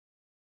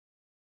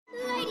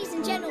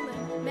and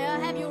gentlemen, may I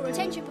have your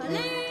attention,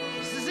 please?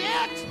 This is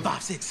it!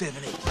 5, 6,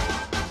 7, 8.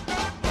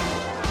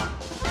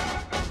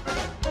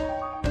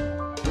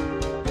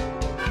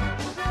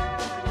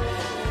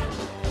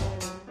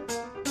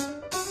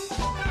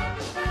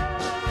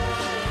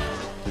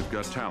 You've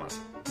got talent.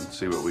 Let's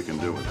see what we can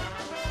do with it.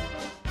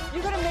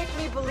 You're gonna make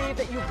me believe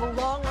that you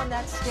belong on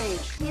that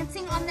stage.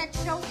 Dancing on that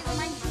show is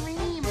my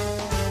dream.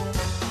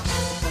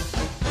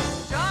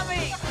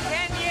 Tommy,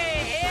 can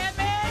you hear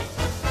me?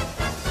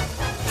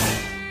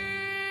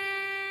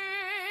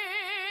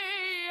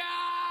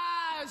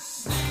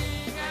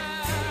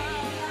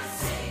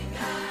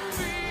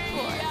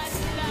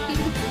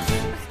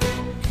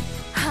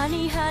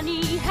 Honey,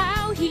 honey,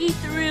 how he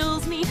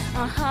thrills me.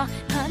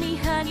 Honey,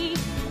 honey.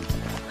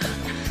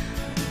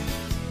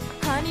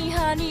 Honey,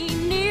 honey,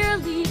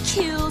 nearly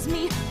kills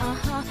me.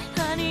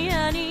 Honey,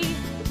 honey.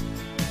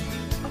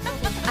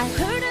 I've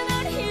heard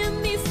about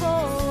him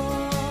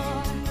before.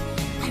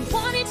 I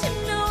wanted to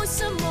know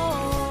some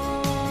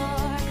more.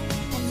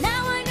 And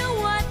now I know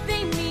what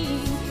they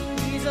mean.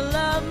 He's a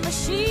love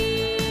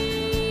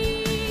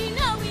machine.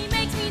 Oh, he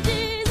makes me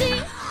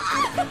dizzy.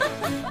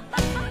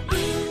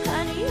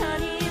 Honey,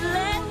 honey,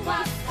 let me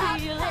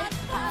feel it.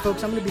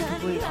 Folks, I'm going to be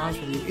completely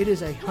honest with you. It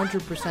is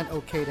 100%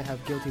 okay to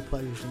have guilty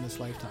pleasures in this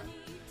lifetime.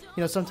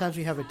 You know, sometimes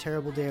you have a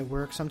terrible day at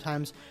work.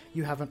 Sometimes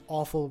you have an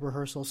awful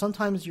rehearsal.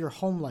 Sometimes your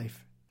home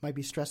life might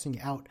be stressing you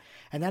out.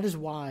 And that is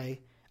why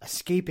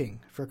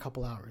escaping for a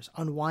couple hours,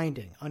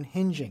 unwinding,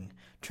 unhinging,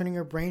 turning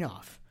your brain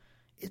off,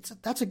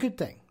 that's a good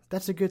thing.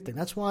 That's a good thing.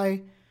 That's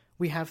why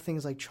we have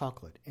things like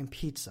chocolate and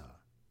pizza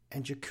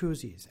and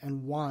jacuzzis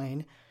and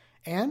wine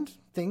and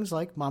things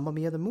like Mamma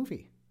Mia the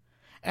movie.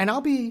 And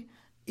I'll be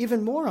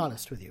even more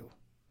honest with you.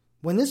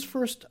 When this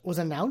first was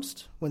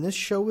announced, when this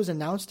show was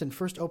announced and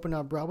first opened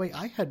on Broadway,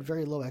 I had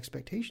very low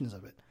expectations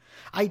of it.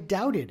 I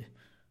doubted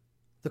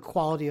the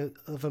quality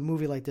of a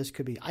movie like this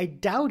could be. I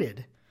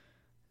doubted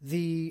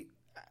the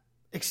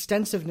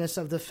extensiveness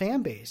of the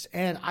fan base.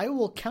 And I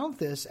will count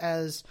this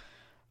as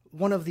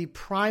one of the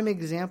prime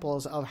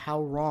examples of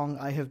how wrong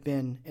I have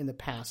been in the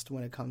past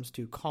when it comes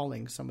to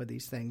calling some of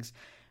these things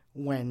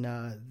when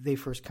they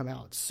first come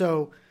out.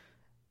 So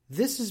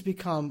this has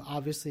become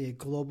obviously a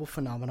global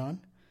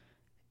phenomenon.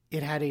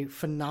 It had a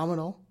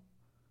phenomenal,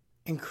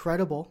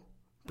 incredible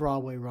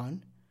Broadway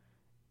run.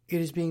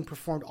 It is being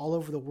performed all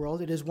over the world.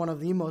 It is one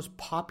of the most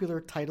popular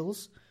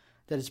titles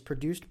that is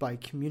produced by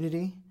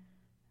community,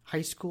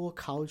 high school,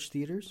 college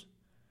theaters.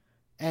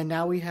 And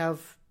now we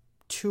have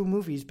 2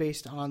 movies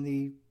based on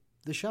the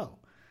show.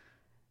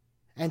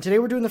 And today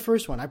we're doing the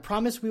first one. I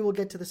promise we will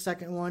get to the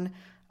second one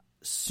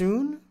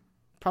soon,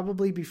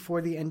 probably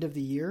before the end of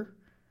the year.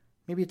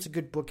 Maybe it's a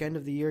good bookend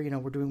of the year. You know,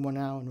 we're doing one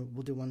now and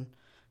we'll do one,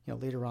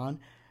 later on.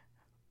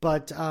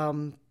 But,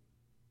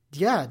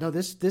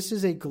 this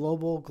is a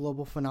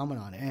global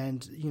phenomenon.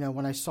 And,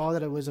 when I saw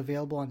that it was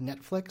available on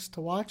Netflix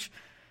to watch,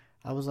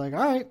 I was like,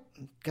 all right,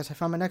 guess I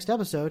found my next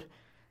episode.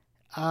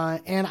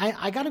 And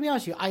I got to be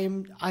honest with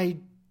you, I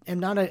am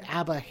not an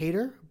ABBA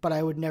hater, but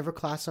I would never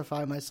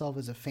classify myself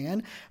as a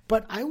fan.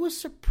 But I was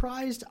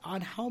surprised on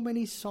how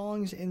many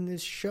songs in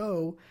this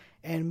show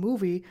and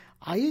movie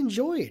I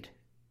enjoyed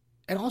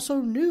and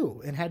also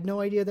knew and had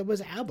no idea that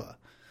was ABBA.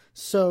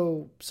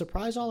 So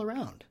surprise all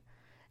around.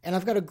 And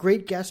I've got a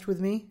great guest with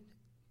me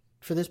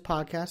for this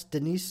podcast,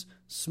 Denise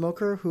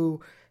Smoker,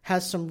 who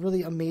has some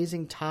really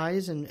amazing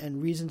ties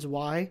and reasons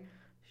why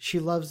she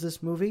loves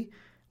this movie,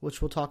 which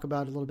we'll talk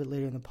about a little bit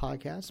later in the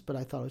podcast, but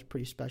I thought it was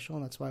pretty special,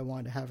 and that's why I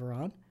wanted to have her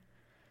on.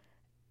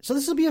 So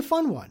this will be a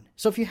fun one.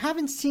 So if you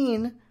haven't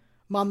seen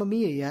Mamma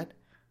Mia yet,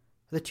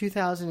 the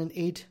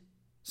 2008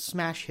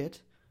 smash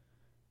hit,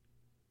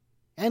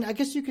 and I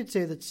guess you could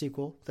say that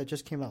sequel that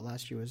just came out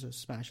last year was a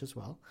smash as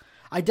well,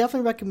 I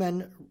definitely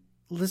recommend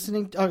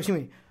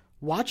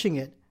watching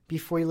it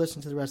before you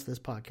listen to the rest of this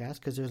podcast,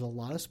 because there's a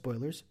lot of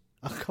spoilers,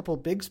 a couple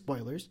big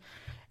spoilers.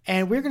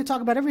 And we're going to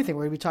talk about everything.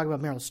 We're going to be talking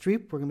about Meryl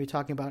Streep. We're going to be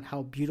talking about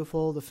how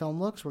beautiful the film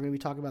looks. We're going to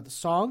be talking about the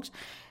songs.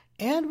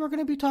 And we're going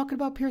to be talking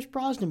about Pierce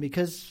Brosnan,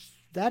 because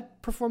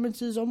that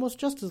performance is almost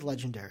just as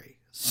legendary.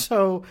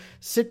 So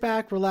sit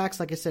back, relax.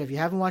 Like I said, if you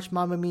haven't watched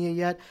Mamma Mia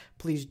yet,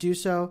 please do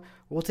so.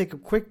 We'll take a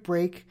quick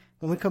break.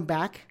 When we come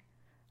back,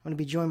 I'm going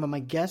to be joined by my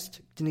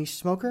guest, Denise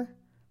Smoker.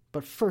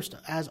 But first,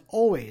 as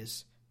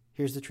always,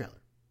 here's the trailer.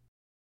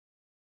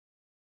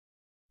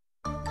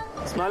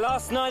 It's my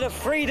last night of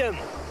freedom,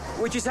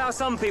 which is how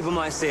some people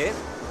might see it.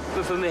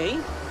 But for me,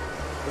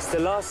 it's the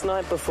last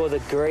night before the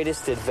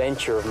greatest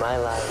adventure of my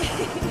life.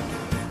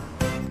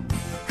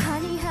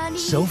 Honey, honey,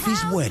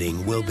 Sophie's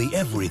wedding will be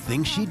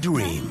everything she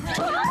dreamed.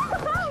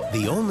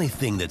 The only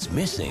thing that's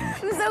missing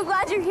I'm so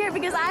glad you're here,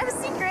 because I have a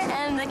secret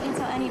and I can't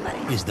tell anybody.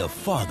 is the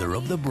father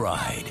of the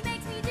bride.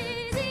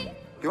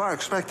 You are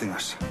expecting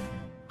us.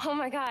 Oh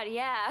my God,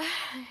 yeah.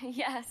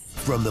 Yes.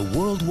 From the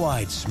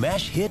worldwide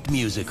smash hit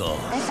musical,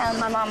 I found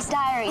my mom's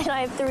diary, and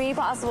I have 3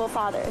 possible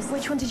fathers.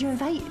 Which one did you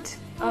invite?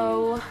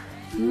 Oh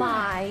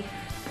my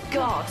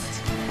God.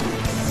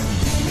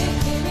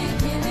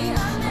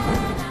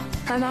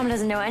 My mom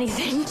doesn't know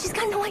anything. She's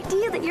got no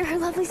idea that you're her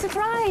lovely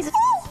surprise.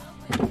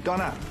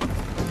 Donna.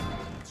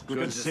 It's good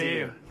to see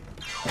you.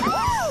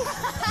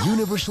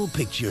 Universal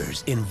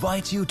Pictures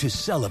invites you to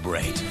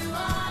celebrate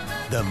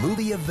the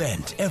movie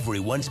event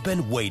everyone's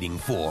been waiting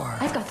for.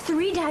 I've got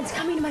 3 dads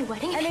coming to my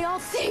wedding, and they all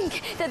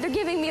think that they're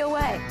giving me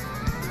away.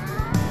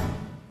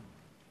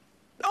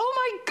 Oh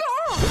my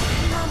God!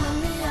 Mamma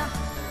mia,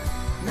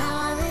 now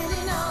I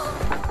really know.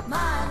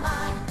 My,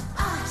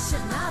 I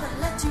should not have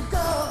let you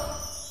go.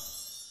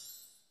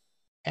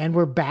 And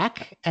we're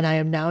back, and I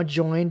am now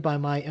joined by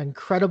my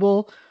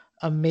incredible,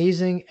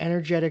 amazing,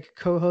 energetic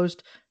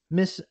co-host,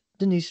 Miss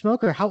Denise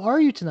Smoker. How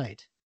are you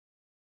tonight?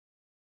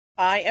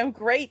 I am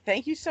great.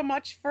 Thank you so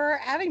much for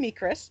having me,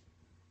 Chris.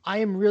 I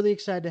am really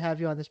excited to have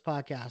you on this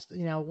podcast.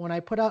 You know, when I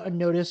put out a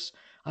notice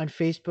on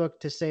Facebook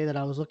to say that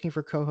I was looking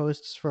for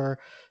co-hosts for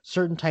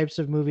certain types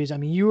of movies, I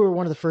mean, you were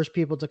one of the first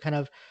people to kind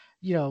of,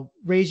 you know,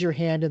 raise your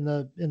hand in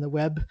the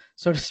web,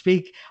 so to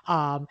speak.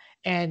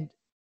 And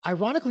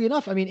ironically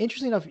enough, I mean,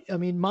 interestingly enough, I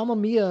mean, Mamma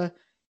Mia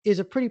is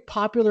a pretty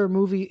popular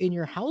movie in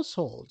your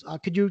household.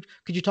 Could you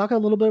talk a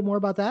little bit more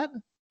about that?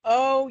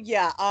 Oh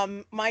yeah.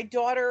 My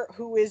daughter,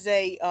 who is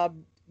a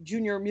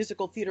junior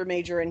musical theater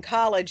major in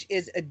college,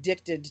 is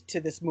addicted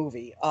to this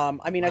movie.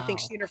 I mean, wow. I think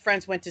she and her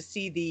friends went to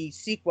see the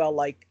sequel,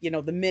 like, you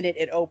know, the minute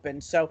it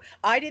opened. So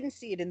I didn't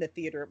see it in the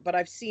theater, but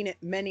I've seen it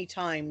many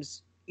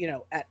times, you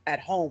know, at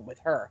home with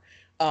her.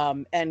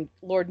 And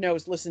Lord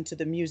knows, listen to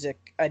the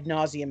music ad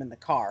nauseum in the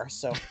car.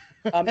 So,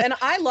 and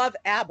I love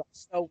ABBA.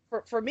 So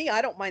for me,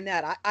 I don't mind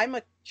that. I'm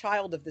a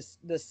child of the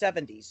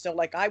 70s. So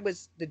like I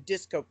was the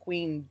disco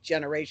queen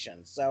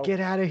generation. So get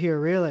out of here.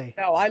 Really?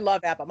 No, I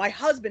love ABBA. My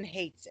husband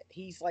hates it.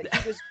 He's like,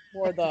 he was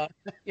more the,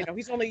 you know,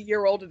 he's only a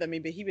year older than me,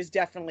 but he was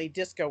definitely,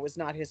 disco was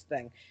not his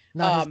thing.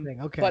 Not his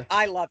thing. Okay. But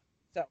I love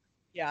it. So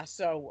yeah.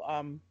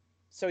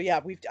 So yeah,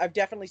 I've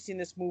definitely seen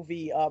this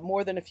movie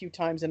more than a few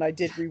times, and I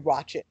did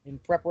rewatch it in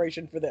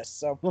preparation for this.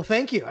 So well,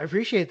 thank you. I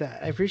appreciate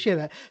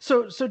that.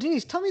 So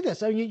Denise, tell me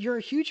this. I mean, you're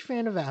a huge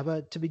fan of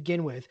ABBA to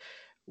begin with.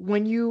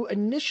 When you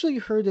initially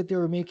heard that they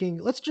were making,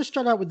 let's just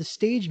start out with the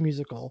stage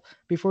musical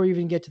before we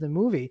even get to the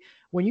movie.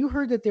 When you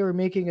heard that they were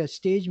making a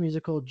stage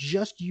musical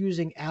just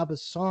using ABBA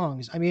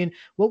songs, I mean,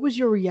 what was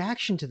your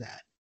reaction to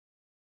that?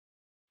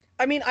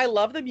 I mean, I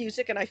love the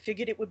music, and I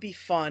figured it would be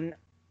fun.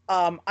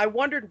 I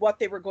wondered what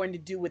they were going to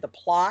do with the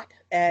plot.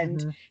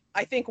 And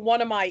I think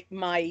one of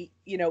my,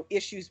 you know,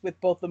 issues with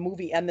both the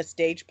movie and the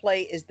stage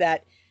play is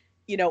that,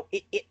 you know,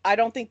 I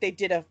don't think they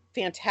did a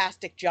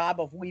fantastic job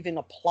of weaving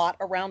a plot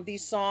around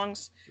these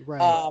songs.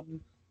 Right.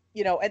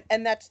 You know,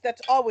 and that's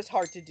always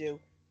hard to do.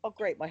 Oh,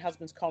 great. My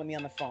husband's calling me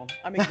on the phone.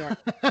 I'm ignoring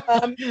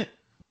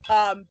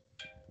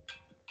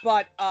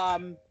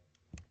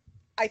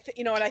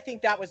I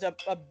think that was a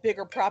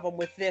bigger problem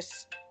with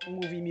this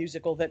movie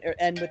musical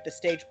and with the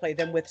stage play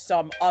than with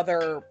some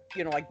other,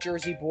 you know, like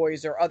Jersey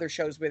Boys or other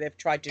shows where they've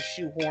tried to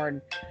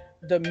shoehorn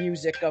the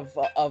music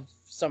of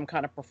some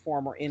kind of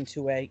performer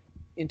into a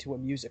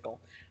musical.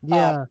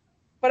 Yeah.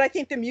 But I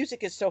think the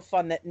music is so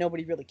fun that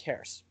nobody really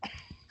cares.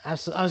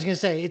 Absolutely. I was going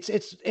to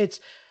say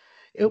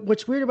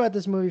what's weird about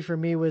this movie for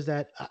me was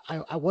that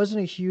I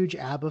wasn't a huge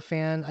ABBA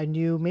fan. I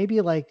knew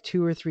maybe like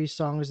 2 or 3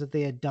 songs that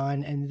they had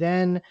done, and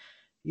then,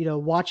 you know,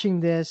 watching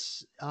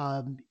this,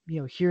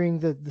 you know, hearing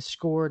the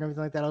score and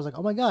everything like that, I was like,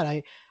 oh my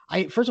God,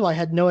 I first of all, I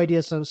had no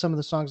idea some of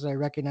the songs that I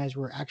recognized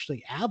were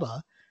actually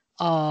ABBA.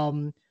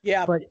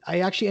 Yeah. But I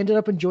actually ended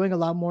up enjoying a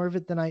lot more of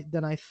it than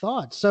I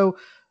thought. So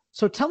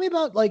tell me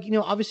about, like, you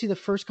know, obviously the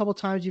first couple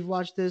times you've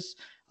watched this,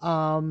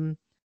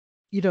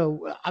 you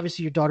know,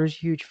 obviously your daughter's a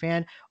huge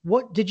fan.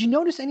 What did you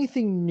notice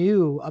anything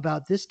new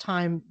about this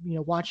time, you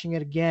know, watching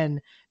it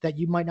again that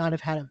you might not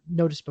have had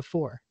noticed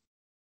before?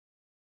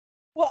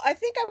 Well, I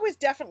think I was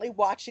definitely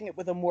watching it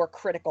with a more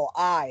critical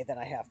eye than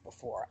I have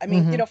before. I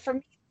mean, you know, for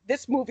me,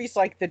 this movie's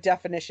like the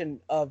definition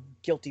of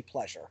guilty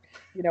pleasure.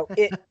 You know,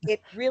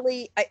 it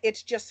really,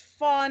 it's just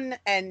fun.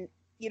 And,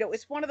 you know,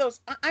 it's one of those,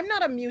 I'm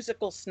not a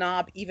musical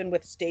snob, even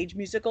with stage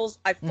musicals.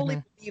 I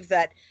fully believe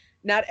that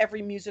not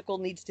every musical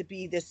needs to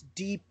be this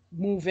deep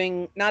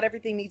moving, not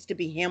everything needs to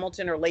be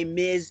Hamilton or Les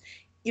Mis.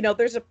 You know,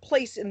 there's a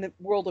place in the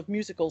world of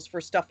musicals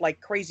for stuff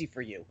like Crazy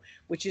for You,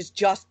 which is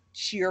just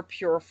sheer,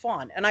 pure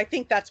fun. And I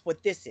think that's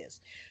what this is.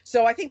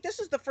 So I think this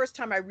is the first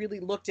time I really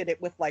looked at it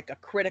with like a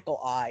critical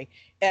eye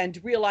and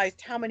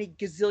realized how many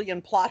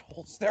gazillion plot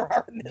holes there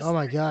are in this. Oh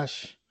my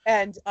gosh.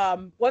 And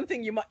one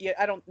thing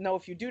I don't know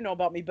if you do know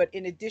about me, but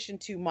in addition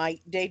to my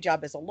day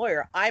job as a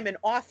lawyer, I'm an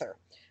author.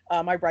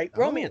 I write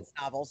romance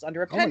novels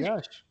under a pen name. Oh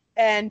my gosh.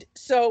 And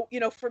so,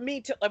 you know, for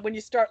me to, when you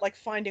start like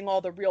finding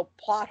all the real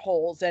plot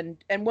holes and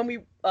when we,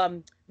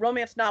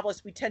 romance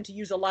novelists, we tend to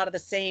use a lot of the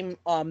same,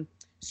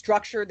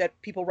 structure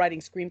that people writing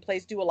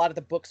screenplays do. A lot of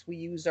the books we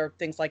use are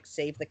things like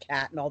Save the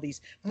Cat and all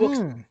these books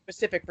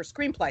specific for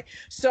screenplay.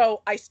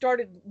 So I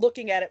started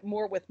looking at it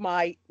more with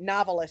my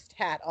novelist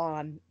hat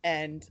on,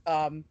 and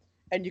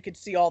you could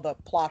see all the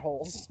plot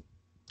holes.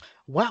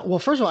 Wow. Well,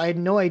 first of all, I had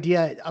no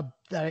idea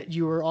that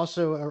you were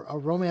also a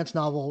romance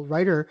novel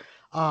writer.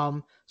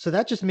 So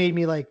that just made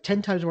me like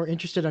 10 times more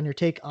interested on your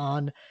take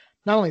on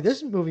not only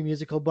this movie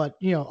musical, but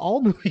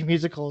all movie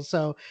musicals.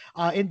 So,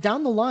 and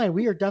down the line,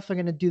 we are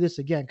definitely going to do this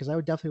again because I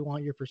would definitely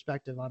want your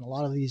perspective on a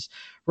lot of these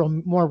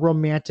more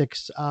romantic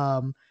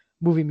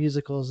movie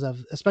musicals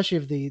especially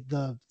of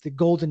the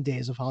golden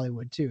days of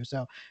Hollywood too.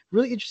 So,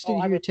 really interested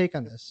to hear your take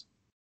on this.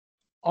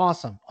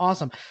 Awesome.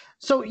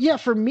 So, yeah,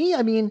 for me,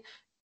 I mean,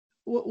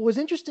 what was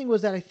interesting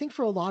was that I think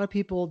for a lot of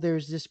people,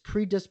 there's this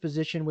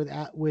predisposition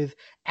with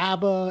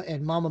ABBA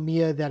and Mamma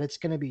Mia that it's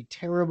going to be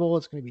terrible,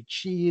 it's going to be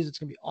cheese, it's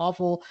going to be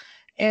awful,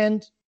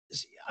 and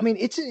I mean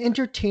it's an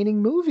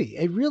entertaining movie.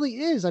 It really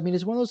is. I mean,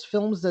 it's one of those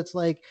films that's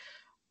like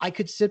I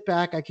could sit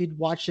back, I could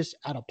watch this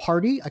at a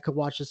party, I could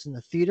watch this in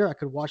the theater, I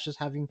could watch this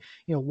having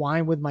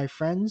wine with my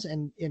friends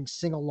and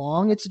sing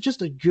along. It's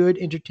just a good,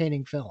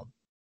 entertaining film.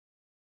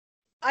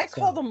 I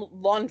call them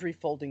laundry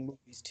folding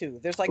movies too.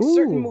 There's like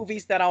certain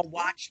movies that I'll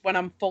watch when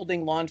I'm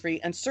folding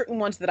laundry and certain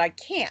ones that I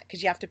can't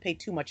because you have to pay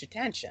too much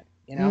attention,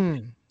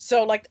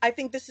 So like, I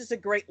think this is a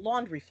great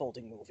laundry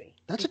folding movie.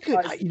 That's a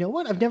good, you know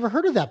what? I've never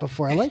heard of that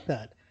before. I like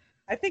that.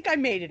 I think I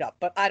made it up,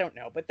 but I don't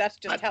know. But that's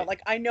just how,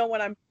 like, I know when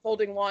I'm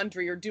folding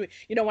laundry or doing,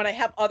 when I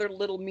have other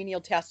little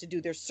menial tasks to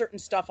do, there's certain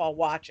stuff I'll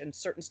watch and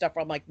certain stuff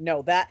where I'm like,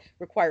 no, that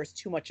requires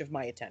too much of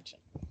my attention.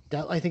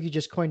 I think you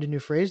just coined a new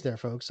phrase there,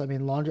 folks. I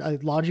mean,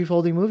 laundry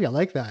folding movie. I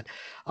like that.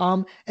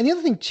 And the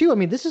other thing too, I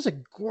mean, this is a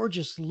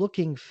gorgeous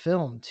looking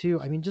film too.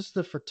 I mean, just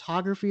the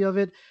photography of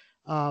it,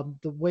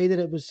 the way that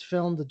it was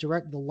filmed,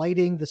 the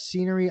lighting, the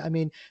scenery. I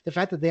mean, the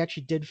fact that they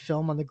actually did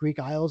film on the Greek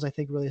Isles, I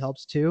think really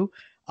helps too.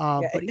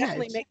 It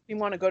definitely makes me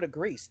want to go to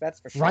Greece. That's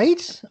for sure.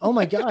 Right? Oh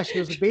my gosh. It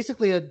was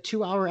basically a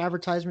 2-hour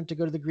advertisement to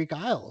go to the Greek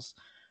Isles.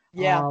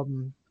 Yeah.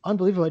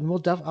 Unbelievable. And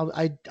we'll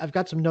I've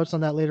got some notes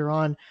on that later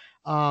on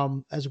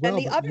as well.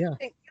 And the other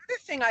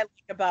thing I like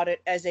about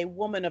it as a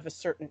woman of a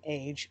certain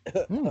age,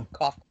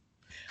 cough.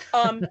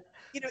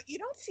 You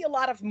don't see a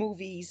lot of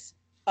movies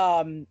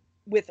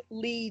with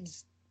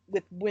leads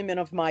with women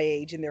of my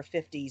age in their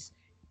 50s,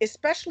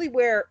 especially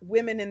where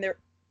women in their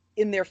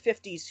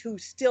 50s who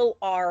still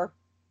are,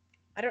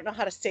 I don't know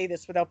how to say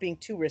this without being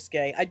too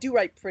risque. I do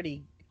write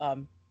pretty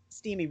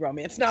steamy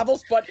romance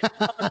novels, but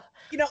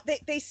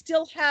they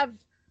still have,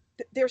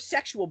 they're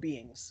sexual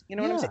beings. You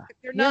know what I'm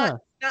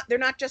saying? They're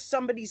not just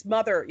somebody's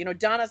mother.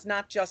 Donna's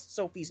not just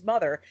Sophie's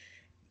mother.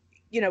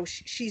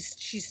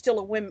 She's still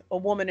a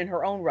woman in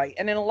her own right.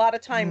 And then a lot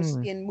of times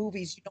in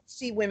movies, you don't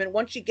see women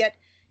once you get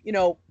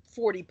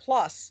 40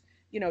 plus.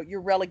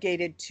 You're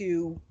relegated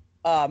to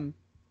a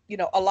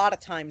lot of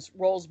times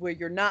roles where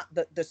you're not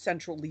the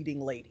central leading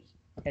lady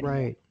anymore.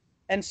 Right.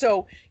 And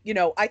so,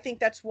 I think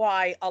that's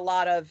why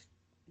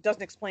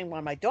doesn't explain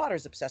why my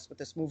daughter's obsessed with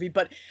this movie,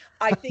 but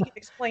I think it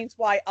explains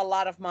why a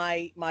lot of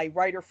my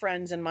writer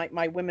friends and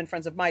my women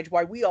friends of my age,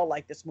 why we all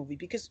like this movie,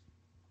 because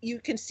you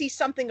can see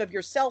something of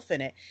yourself in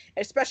it,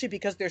 especially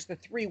because there's the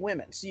three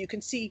women. So you can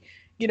see,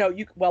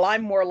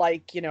 I'm more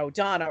like,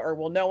 Donna, or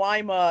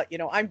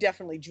I'm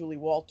definitely Julie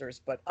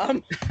Walters, but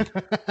and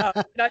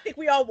I think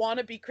we all want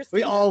to be Christina.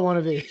 We all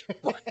want to be.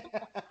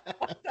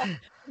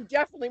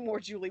 Definitely more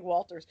Julie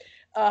Walters.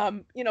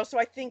 So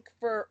I think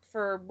for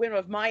women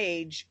of my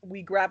age,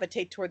 we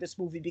gravitate toward this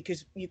movie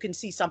because you can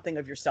see something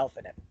of yourself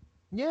in it.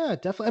 Yeah,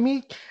 definitely. I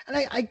mean,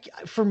 and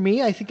for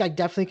me, I think I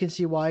definitely can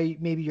see why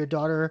maybe your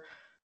daughter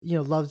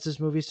loves this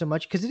movie so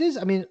much, because it is,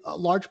 I mean, a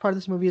large part of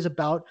this movie is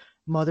about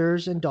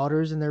mothers and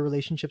daughters and their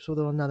relationships with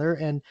one another.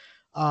 And,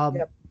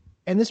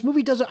 and this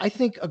movie does, I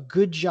think, a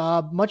good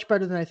job, much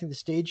better than I think the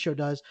stage show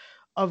does,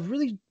 of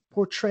really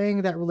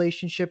portraying that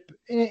relationship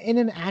in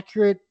an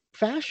accurate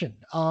fashion.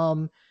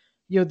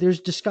 There's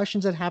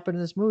discussions that happen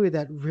in this movie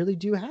that really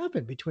do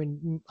happen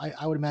between,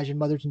 I would imagine,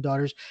 mothers and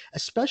daughters,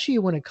 especially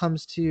when it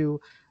comes to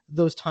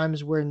those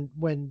times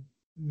when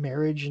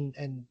marriage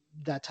and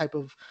that type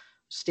of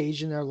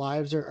stage in their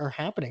lives are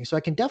happening. So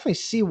I can definitely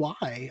see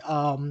why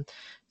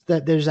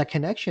that there's that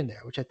connection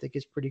there, which I think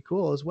is pretty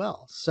cool as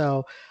well.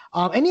 So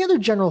any other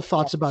general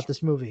thoughts about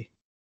this movie?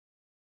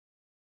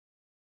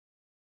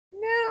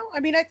 No, I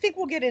mean, I think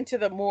we'll get into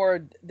the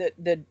more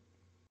the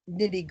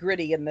nitty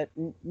gritty and the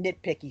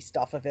nitpicky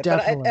stuff of it.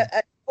 Definitely.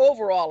 But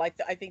overall, I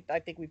think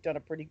we've done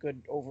a pretty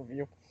good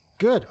overview.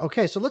 Good.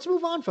 Okay, so let's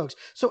move on, folks.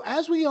 So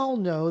as we all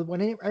know,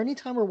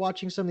 anytime we're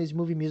watching some of these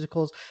movie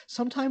musicals,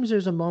 sometimes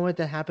there's a moment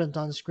that happens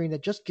on screen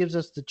that just gives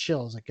us the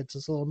chills. It gets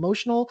us a little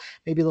emotional,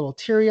 maybe a little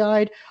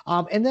teary-eyed.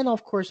 And then,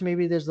 of course,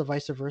 maybe there's the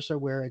vice versa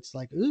where it's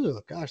like, ooh,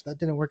 gosh, that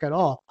didn't work at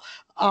all.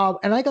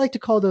 And I like to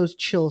call those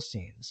chill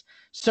scenes.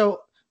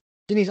 So,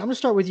 Denise, I'm going to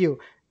start with you.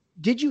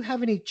 Did you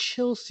have any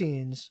chill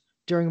scenes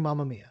during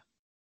Mamma Mia?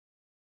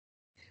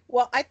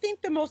 Well, I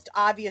think the most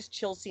obvious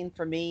chill scene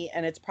for me,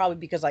 and it's probably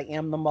because I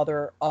am the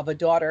mother of a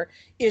daughter,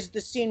 is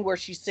the scene where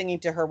she's singing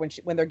to her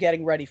when they're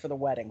getting ready for the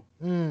wedding.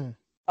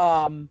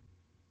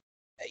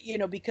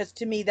 Because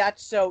to me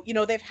that's so,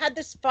 they've had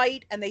this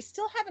fight and they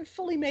still haven't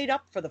fully made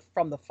up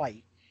from the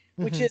fight,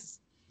 which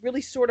is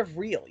really sort of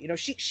real.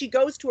 She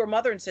goes to her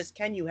mother and says,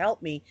 "Can you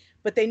help me?"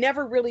 But they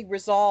never really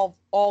resolve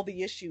all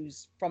the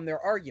issues from their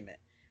argument,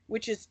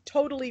 which is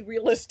totally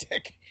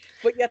realistic.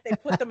 But yet they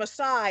put them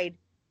aside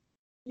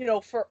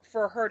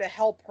for her to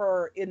help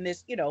her in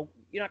this, you're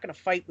not going to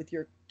fight with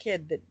your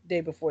kid the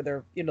day before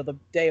their,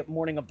 the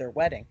morning of their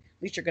wedding.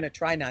 At least you're going to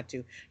try not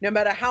to. No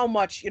matter how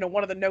much,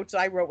 one of the notes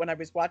I wrote when I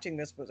was watching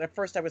this was, at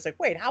first I was like,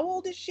 wait, how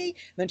old is she?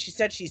 And then she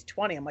said she's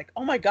 20. I'm like,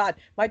 oh my God,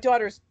 my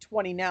daughter's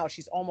 20 now.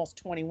 She's almost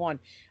 21.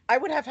 I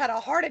would have had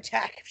a heart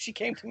attack if she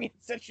came to me and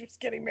said she was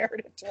getting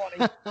married at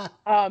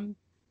 20.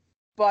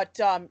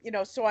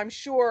 So I'm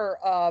sure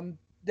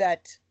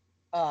that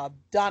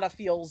Donna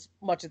feels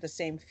much of the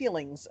same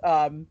feelings,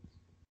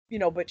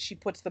 but she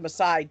puts them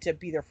aside to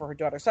be there for her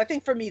daughter. So I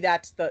think for me,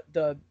 that's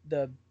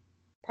the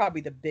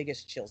probably the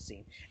biggest chill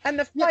scene. And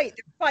the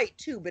fight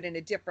too, but in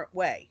a different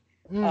way.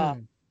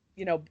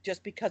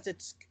 Just because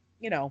it's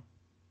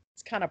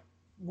kind of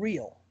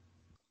real.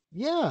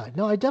 Yeah,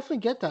 no, I definitely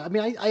get that. I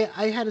mean,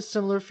 I had a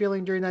similar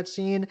feeling during that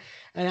scene,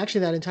 and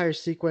actually that entire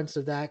sequence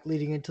of that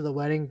leading into the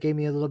wedding gave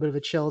me a little bit of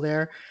a chill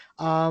there.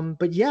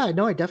 But yeah,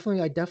 no, I definitely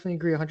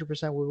agree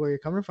 100% with where you're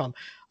coming from.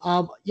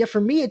 Yeah,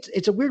 for me,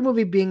 it's a weird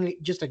movie being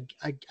just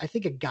I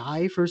think a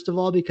guy, first of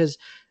all, because,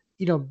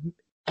 I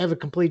have a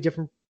completely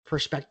different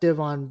perspective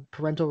on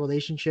parental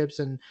relationships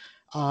and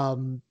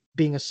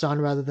being a son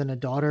rather than a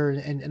daughter,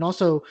 and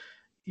also,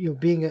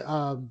 being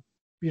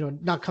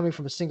not coming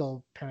from a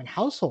single parent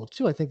household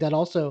too. I think that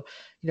also,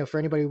 for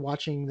anybody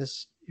watching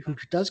this who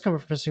does come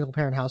from a single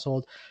parent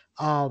household,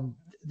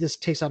 this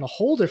takes on a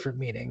whole different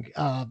meaning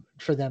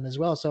for them as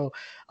well. So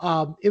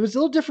it was a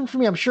little different for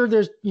me. I'm sure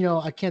there's,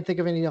 I can't think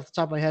of any off the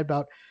top of my head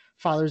about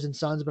fathers and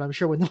sons, but I'm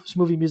sure when those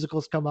movie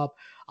musicals come up,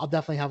 I'll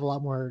definitely have a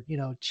lot more,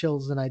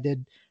 chills than I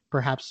did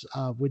perhaps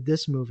with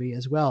this movie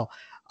as well.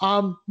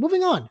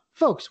 Moving on,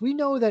 folks, we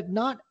know that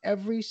not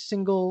every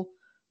single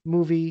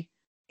movie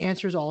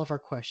answers all of our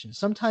questions.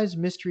 Sometimes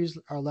mysteries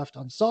are left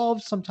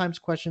unsolved. Sometimes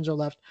questions are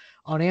left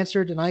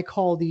unanswered. And I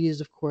call these,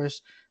 of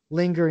course,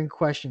 lingering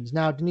questions.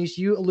 Now, Denise,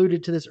 you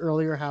alluded to this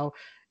earlier, how,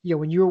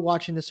 when you were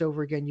watching this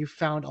over again, you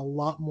found a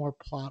lot more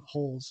plot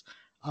holes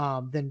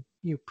than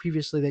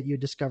previously that you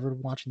discovered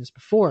watching this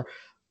before.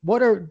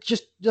 What are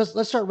just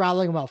let's start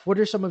rattling them off. What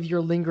are some of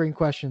your lingering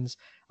questions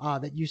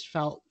that you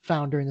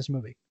found during this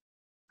movie?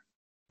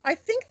 I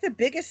think the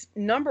biggest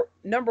number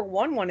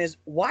one is,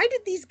 why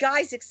did these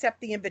guys accept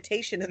the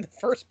invitation in the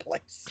first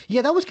place?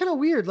 Yeah, that was kind of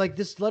weird. Like,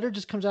 this letter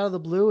just comes out of the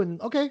blue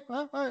and, okay,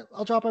 all right,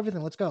 I'll drop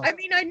everything. Let's go. I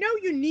mean, I know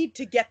you need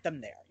to get them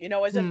there.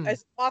 As an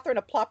author and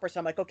a plot person,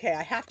 I'm like, okay,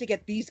 I have to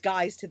get these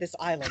guys to this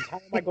island. How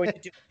am I going to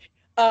do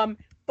it?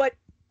 But,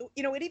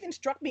 it even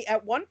struck me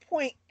at one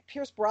point,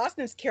 Pierce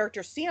Brosnan's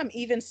character, Sam,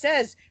 even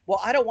says, well,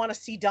 I don't want to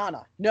see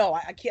Donna. No,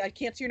 I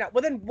can't see her now.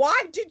 Well, then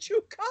why did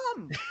you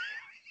come?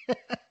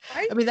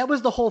 Right? I mean, that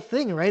was the whole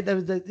thing, right?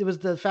 It was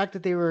the fact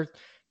that they were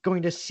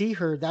going to see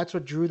her. That's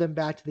what drew them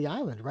back to the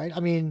island, right? I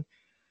mean,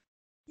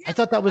 yeah, I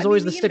thought that was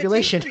always the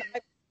stipulation.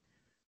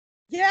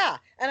 Yeah,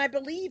 and I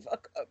believe, I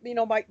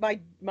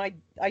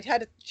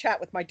had a chat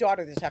with my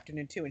daughter this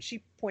afternoon too, and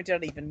she pointed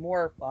out even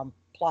more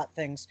plot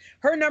things.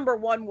 Her number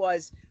one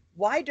was,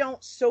 why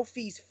don't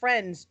Sophie's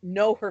friends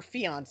know her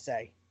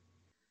fiance?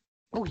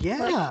 Oh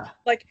yeah.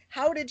 Like,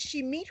 how did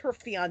she meet her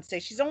fiance?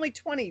 She's only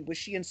 20. Was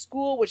she in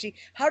school?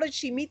 How did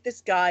she meet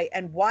this guy?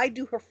 And why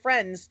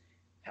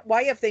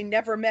have they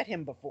never met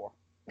him before?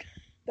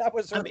 That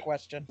was her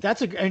question.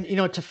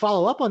 And to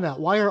follow up on that,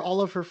 why are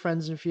all of her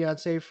friends and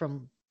fiance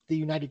from the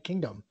United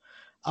Kingdom?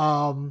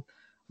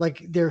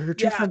 Like, her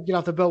two friends get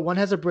off the boat. One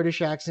has a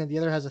British accent. The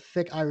other has a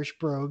thick Irish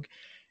brogue.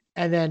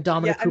 And then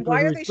Dominic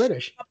Cooper, who's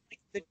British. Up, like,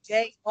 the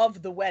day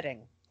of the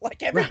wedding.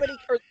 Like, everybody,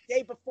 or the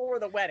day before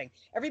the wedding.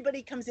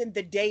 Everybody comes in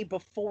the day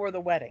before the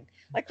wedding.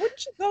 Like,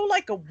 wouldn't you go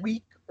like a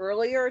week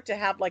earlier to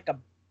have like a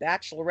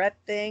bachelorette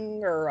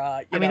thing? Or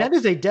I mean, that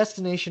is a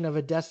destination of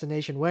a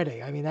destination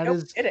wedding. I mean, that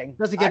is kidding.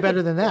 Doesn't get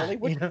better than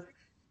that.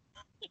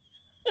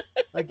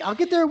 Like, I'll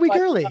get there a week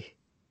early.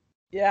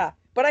 Yeah,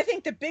 but I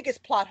think the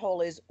biggest plot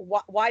hole is,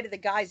 why do the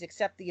guys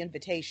accept the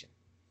invitation?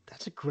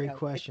 That's a great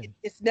question.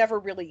 It's never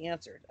really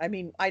answered. I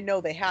mean, I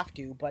know they have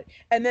to, but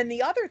and then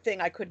the other thing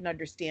I couldn't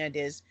understand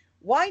is,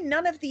 why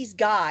none of these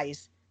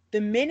guys,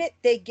 the minute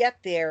they get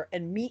there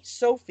and meet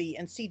Sophie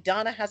and see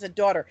Donna has a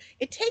daughter,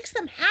 it takes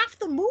them half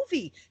the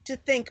movie to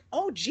think,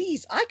 oh,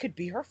 geez, I could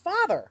be her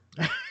father.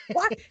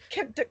 Why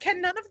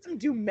can none of them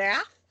do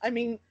math? I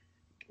mean,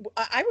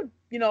 I would,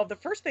 the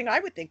first thing I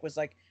would think was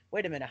like,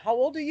 wait a minute, how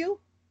old are you?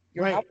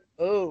 Right.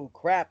 Oh,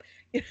 crap.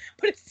 But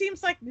it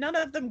seems like none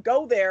of them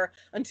go there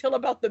until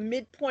about the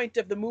midpoint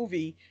of the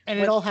movie. And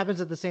it all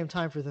happens at the same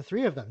time for the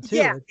three of them, too.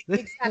 Yeah,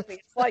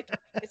 exactly.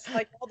 It's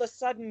like all of a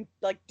sudden,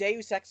 like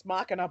Deus Ex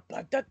Machina,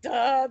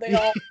 they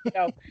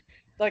all,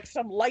 like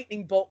some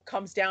lightning bolt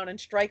comes down and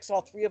strikes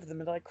all three of them,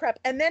 and they're like, crap.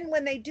 And then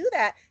when they do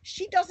that,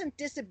 she doesn't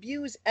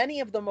disabuse any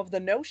of them of the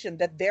notion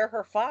that they're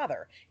her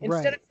father.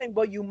 Instead of saying,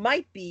 well, you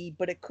might be,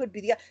 but it could be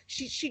the other.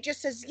 She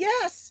just says,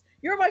 yes,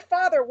 you're my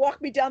father. Walk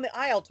me down the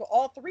aisle to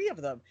all three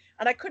of them.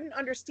 And I couldn't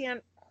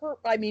understand her.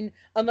 I mean,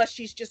 unless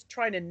she's just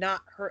trying to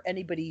not hurt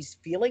anybody's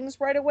feelings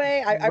right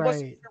away. I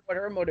wasn't sure what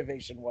her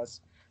motivation was.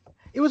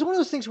 it was one of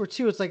those things where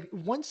too, it's like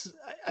once,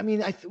 I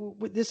mean,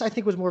 this I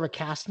think was more of a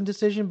casting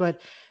decision,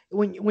 but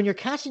when you're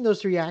casting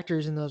those three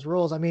actors in those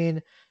roles, I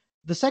mean,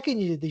 the second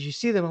you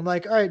see them, I'm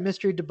like, all right,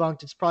 mystery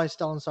debunked. It's probably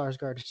Stellan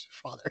Skarsgård's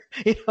father.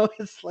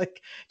 It's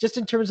like just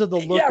in terms of the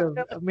look of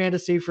Amanda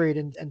Seyfried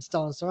and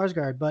Stellan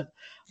Skarsgård. But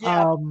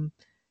no,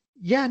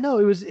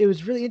 it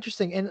was really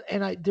interesting.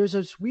 And there's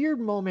this weird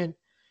moment,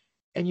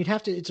 and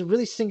it's a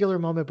really singular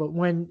moment. But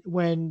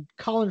when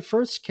Colin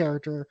Firth's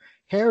character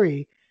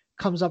Harry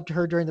comes up to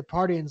her during the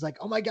party and is like,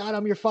 "Oh my God,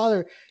 I'm your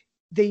father."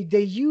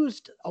 They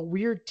used a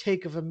weird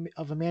take of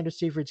Amanda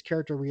Seyfried's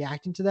character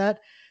reacting to that,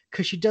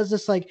 because she does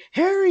this like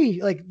Harry,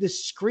 like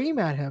this scream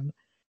at him,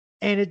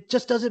 and it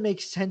just doesn't make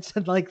sense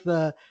in like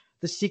the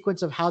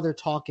sequence of how they're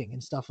talking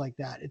and stuff like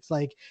that. It's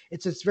like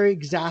it's this very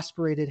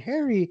exasperated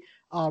Harry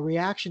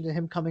reaction to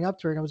him coming up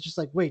to her, and I was just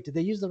like, wait, did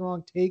they use the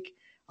wrong take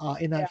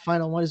in that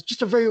final one? It's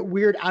just a very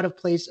weird, out of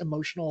place,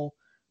 emotional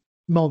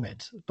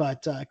moment,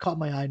 but it caught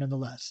my eye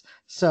nonetheless.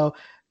 So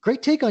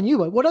great take on you.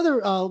 But what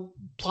other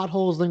plot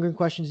holes, lingering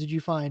questions did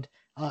you find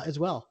as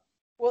well?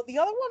 Well, the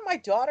other one my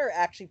daughter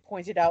actually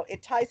pointed out,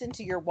 it ties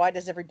into your why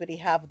does everybody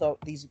have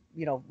these,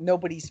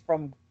 nobody's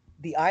from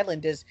the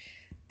island, is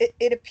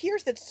it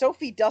appears that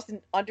Sophie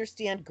doesn't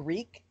understand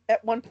Greek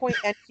at one point,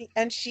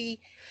 and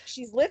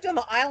she's lived on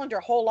the island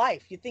her whole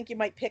life. You'd think you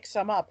might pick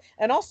some up.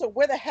 And also,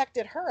 where the heck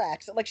did her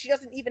accent? Like, she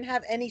doesn't even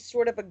have any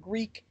sort of a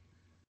Greek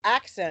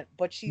accent,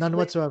 but she's none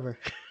whatsoever.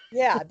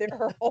 Yeah, they're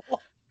her whole life.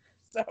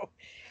 So,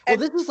 well,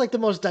 this is like the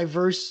most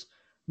diverse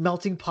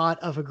melting pot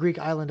of a Greek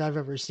island I've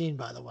ever seen,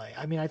 by the way.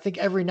 I mean, I think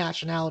every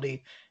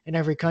nationality in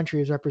every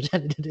country is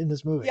represented in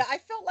this movie. Yeah, I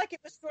felt like it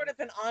was sort of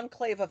an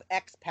enclave of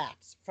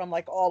expats from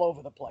like all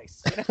over the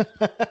place.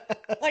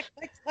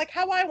 like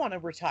how I want to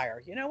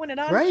retire, when an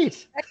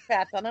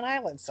expat on an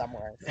island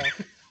somewhere.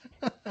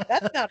 So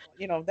that's not,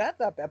 that's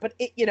not bad. But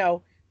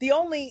the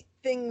only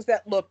things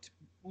that looked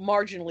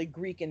marginally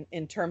Greek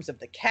in terms of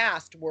the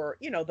cast were,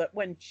 that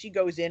when she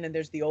goes in and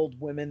there's the old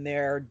women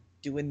there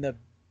doing the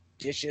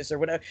dishes or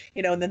whatever,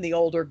 and then the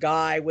older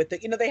guy with the,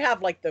 they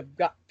have like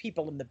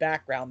people in the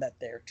background that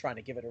they're trying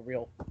to give it a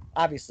real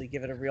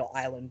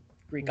island,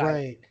 Greek island.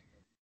 Right.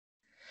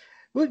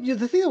 Well,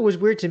 the thing that was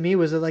weird to me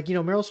was that, like,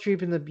 Meryl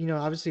Streep in the,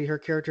 obviously her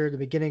character at the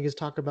beginning is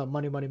talking about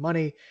money, money,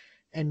 money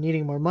and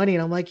needing more money.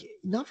 And I'm like,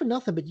 not for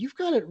nothing, but you've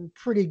got it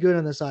pretty good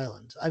on this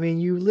island. I mean,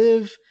 you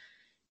live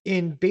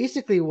in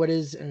basically what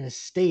is an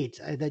estate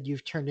that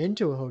you've turned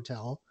into a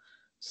hotel,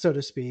 so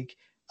to speak.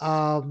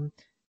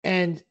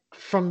 And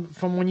from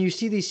when you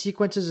see these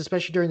sequences,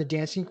 especially during the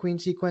Dancing Queen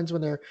sequence,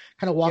 when they're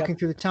kind of walking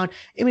through the town,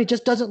 I mean, it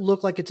just doesn't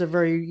look like it's a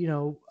very,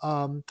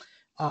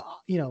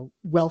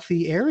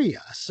 wealthy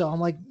area. So I'm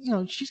like,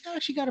 she's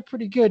actually got it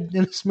pretty good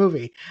in this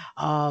movie,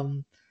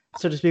 so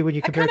to speak, when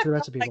you compare it to the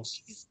rest of people.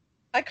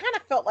 I kind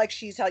of felt like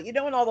she's how, in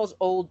all those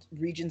old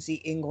Regency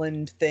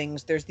England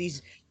things, there's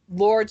these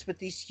lords with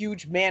these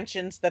huge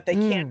mansions that they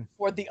can't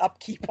afford the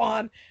upkeep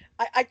on.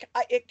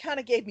 It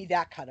kind of gave me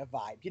that kind of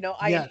vibe.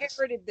 I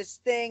inherited this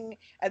thing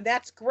and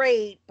that's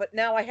great, but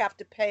now I have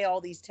to pay all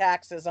these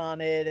taxes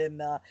on it.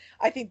 And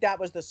I think that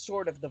was the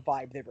sort of the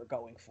vibe they were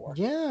going for.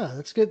 Yeah,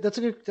 that's good. That's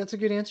a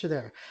good answer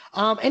there.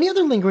 Any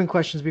other lingering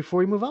questions before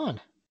we move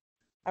on?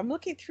 I'm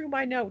looking through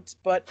my notes,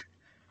 but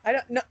I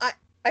don't know.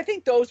 I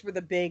think those were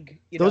the big,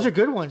 those are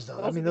good ones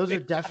though. I mean, those are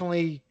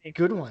definitely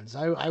good ones.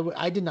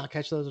 I did not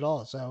catch those at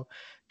all. So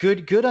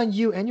good on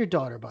you and your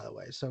daughter, by the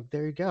way. So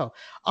there you go.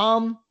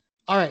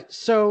 All right.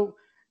 So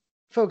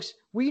folks,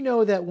 we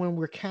know that when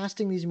we're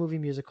casting these movie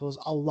musicals,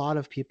 a lot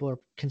of people are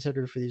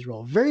considered for these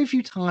roles. Very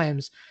few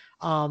times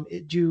does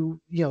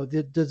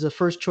the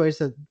first choice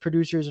that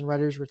producers and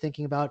writers were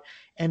thinking about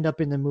end up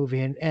in the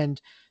movie.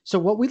 And so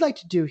what we'd like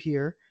to do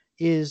here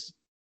is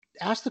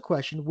ask the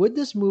question, would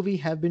this movie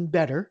have been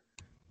better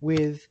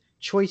with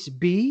choice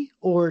B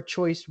or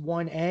choice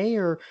 1A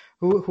or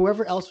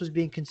whoever else was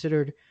being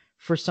considered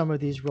for some of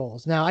these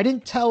roles? Now, I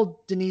didn't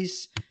tell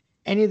Denise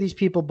any of these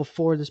people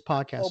before this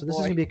podcast, so this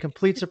is going to be a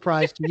complete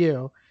surprise to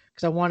you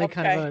because I wanted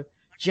kind of a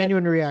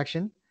genuine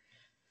reaction.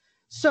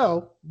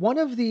 So one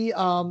of the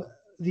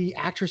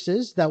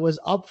actresses that was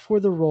up for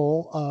the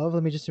role of,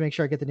 let me just make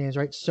sure I get the names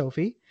right,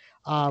 Sophie,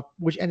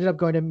 which ended up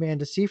going to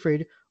Amanda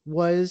Seyfried,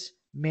 was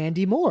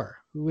Mandy Moore,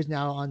 who is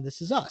now on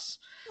This Is Us.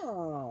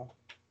 Oh.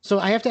 So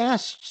I have to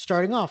ask,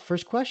 starting off,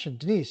 first question,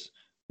 Denise,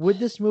 would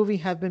this movie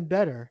have been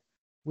better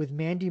with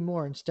Mandy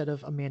Moore instead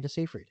of Amanda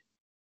Seyfried?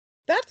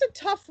 That's a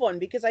tough one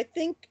because I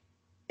think,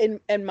 in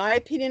my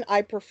opinion,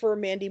 I prefer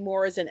Mandy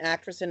Moore as an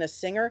actress and a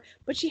singer,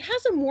 but she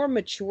has a more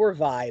mature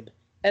vibe,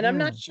 and I'm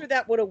not sure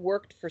that would have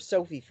worked for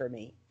Sophie for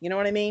me. You know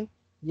what I mean?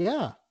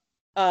 Yeah.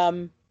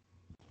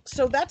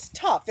 So that's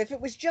tough. If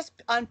it was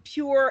just on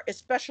pure,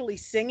 especially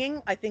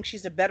singing, I think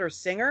she's a better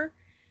singer.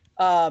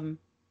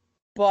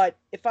 But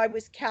if I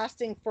was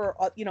casting for,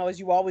 as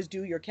you always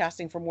do, you're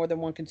casting for more than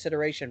one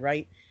consideration,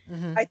 right?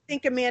 Mm-hmm. I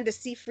think Amanda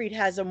Seyfried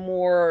has a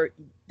more,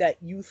 that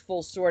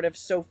youthful sort of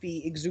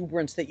Sophie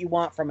exuberance that you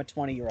want from a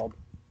 20-year-old.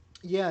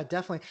 Yeah,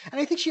 definitely. And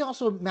I think she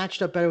also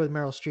matched up better with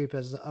Meryl Streep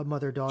as a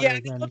mother-daughter Yeah,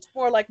 it than looks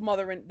more like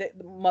mother and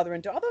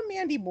daughter. Although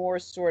Mandy Moore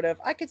sort of,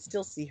 I could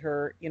still see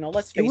her.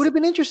 Let's it face would it. have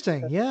been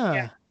interesting. Yeah,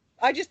 Yeah.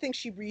 I just think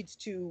she reads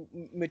too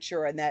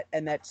mature, and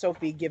that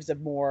Sophie gives a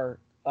more,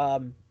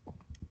 and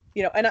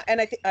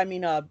I think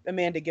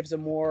Amanda gives a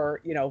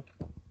more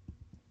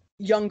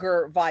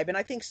younger vibe, and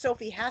I think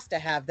Sophie has to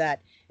have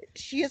that.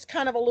 She is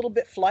kind of a little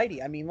bit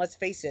flighty. I mean, let's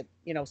face it.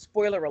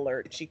 Spoiler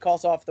alert: she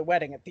calls off the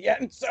wedding at the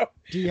end. So,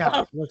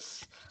 Yeah, so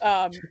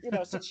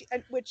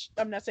which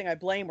I'm not saying I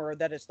blame her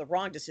that it's the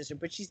wrong decision,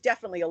 but she's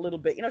definitely a little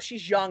bit.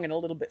 She's young and a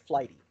little bit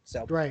flighty.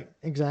 So, right,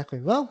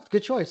 exactly. Well,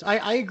 good choice.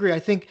 I agree. I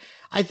think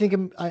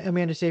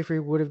Amanda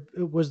Seyfried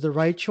was the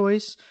right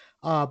choice,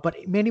 but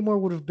Mandy Moore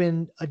would have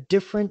been a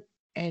different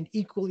and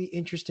equally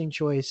interesting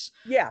choice.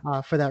 Yeah.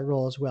 For that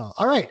role as well.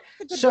 All right,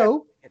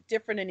 so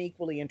different and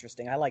equally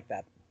interesting. I like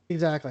that.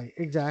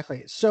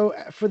 Exactly. So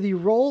for the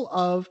role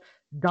of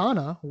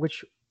Donna,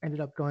 which ended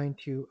up going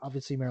to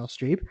obviously Meryl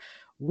Streep,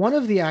 one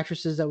of the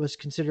actresses that was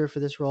considered for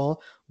this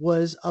role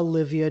was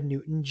Olivia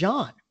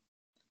Newton-John.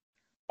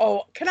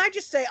 Oh, can I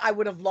just say I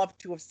would have loved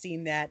to have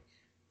seen that.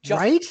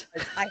 Right?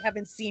 I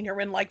haven't seen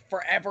her in like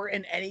forever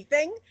in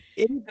anything.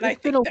 And I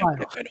think that would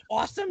have been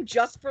awesome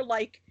just for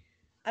like,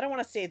 I don't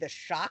want to say the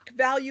shock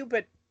value,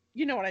 but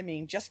you know what I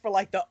mean? Just for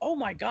like the, oh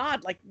my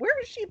God, like where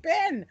has she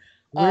been?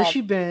 Where's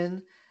she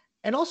been?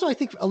 And also, I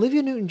think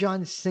Olivia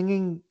Newton-John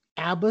singing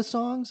ABBA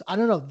songs, I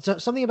don't know,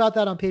 something about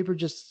that on paper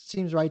just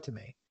seems right to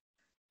me.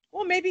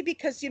 Well, maybe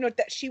because,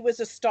 that she was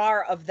a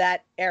star of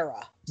that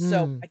era.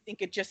 So I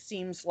think it just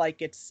seems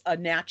like it's a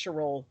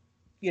natural,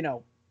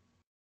 to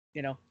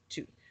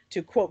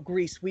quote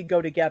Grease, we go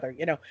together,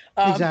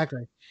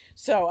 Exactly.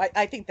 So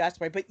I think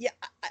that's right. But yeah,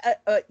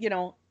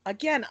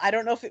 again, I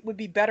don't know if it would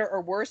be better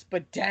or worse,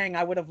 but dang,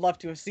 I would have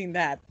loved to have seen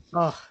that.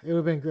 Oh, it would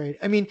have been great.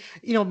 I mean,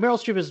 Meryl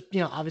Streep is,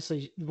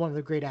 obviously one of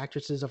the great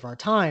actresses of our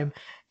time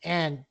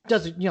and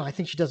I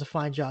think she does a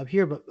fine job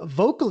here, but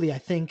vocally, I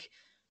think,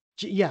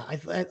 yeah,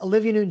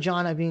 Olivia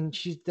Newton-John, I mean,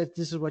 this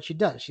is what she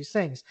does. She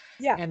sings.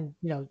 Yeah. And,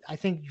 I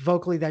think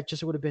vocally that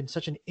just would have been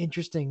such an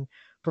interesting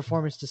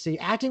performance to see.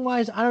 Acting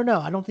wise, I don't know.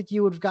 I don't think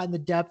you would have gotten the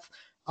depth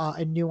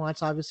and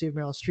nuance, obviously, of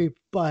Meryl Streep,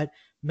 but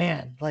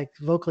man, like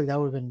vocally, that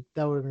would have been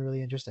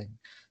really interesting.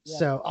 Yeah.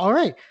 So, all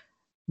right.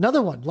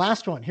 Another one,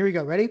 last one. Here we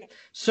go. Ready?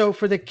 So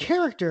for the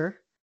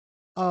character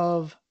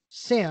of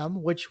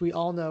Sam, which we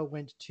all know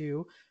went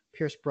to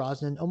Pierce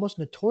Brosnan, almost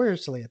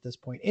notoriously at this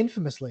point,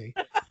 infamously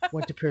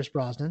went to Pierce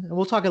Brosnan. And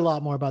we'll talk a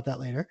lot more about that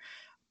later.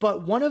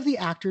 But one of the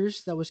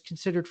actors that was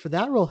considered for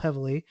that role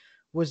heavily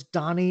was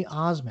Donny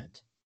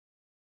Osmond.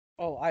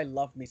 Oh, I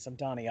love me some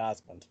Donny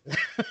Osmond.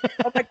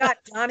 Oh my God,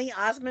 Donny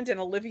Osmond and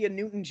Olivia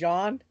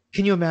Newton-John.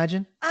 Can you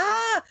imagine?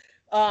 I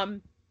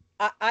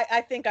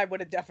think I would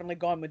have definitely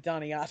gone with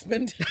Donny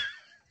Osmond.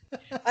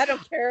 I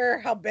don't care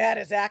how bad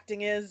his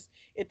acting is.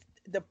 It's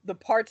the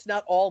part's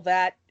not all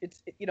that.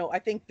 It's I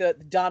think the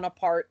Donna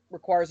part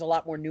requires a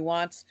lot more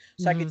nuance.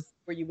 So I could see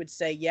where you would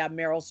say, yeah,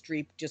 Meryl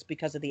Streep just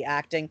because of the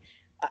acting.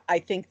 I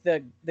think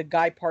the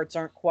guy parts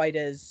aren't quite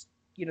as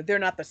they're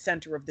not the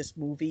center of this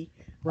movie.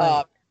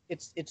 Right.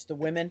 It's the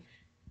women.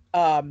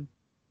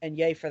 And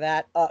yay for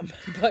that.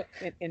 But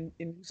in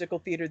musical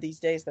theater these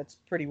days, that's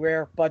pretty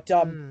rare. But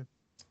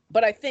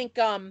I think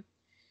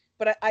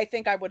I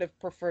think I would have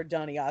preferred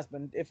Donny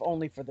Osmond if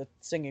only for the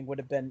singing would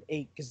have been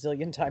 8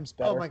 gazillion times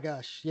better. Oh my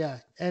gosh, yeah.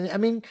 And I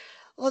mean,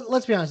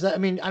 let's be honest. I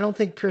mean, I don't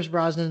think Pierce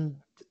Brosnan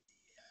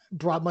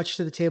brought much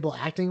to the table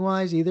acting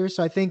wise either.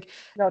 So I think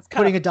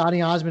putting a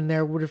Donny Osmond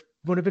there would have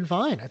been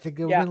fine. I think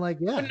it would have been like,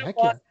 yeah, wouldn't have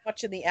lost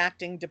much in the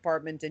acting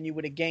department, and you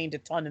would have gained a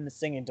ton in the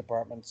singing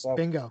department. So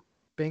bingo.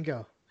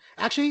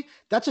 Actually,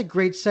 that's a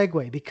great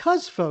segue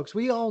because, folks,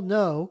 we all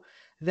know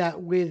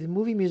that with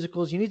movie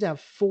musicals, you need to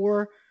have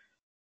 4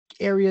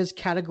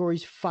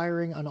 categories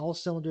firing on all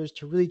cylinders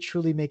to really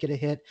truly make it a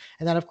hit.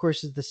 And that, of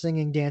course, is the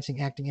singing,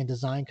 dancing, acting, and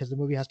design, because the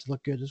movie has to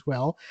look good as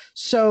well.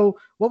 So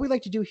what we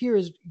like to do here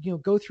is,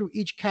 go through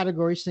each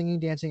category, singing,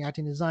 dancing,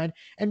 acting, design,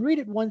 and rate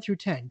it 1 through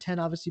 10. 10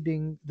 obviously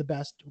being the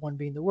best, 1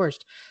 being the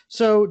worst.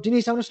 So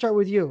Denise, I'm going to start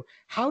with you.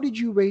 How did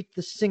you rate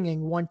the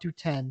singing 1 through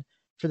 10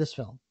 for this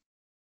film?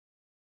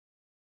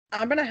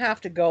 I'm going to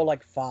have to go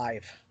like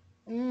 5.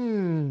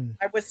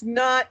 I was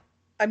not,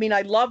 I mean,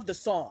 I love the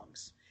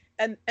songs.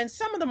 And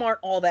some of them aren't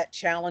all that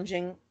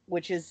challenging,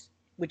 which is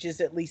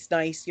at least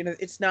nice.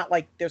 It's not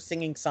like they're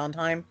singing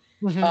Sondheim.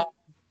 But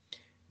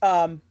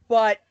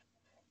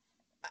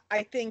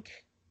I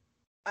think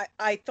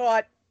I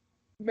thought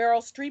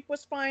Meryl Streep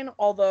was fine,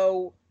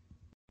 although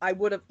I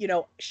would have,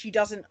 she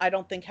doesn't, I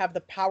don't think, have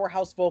the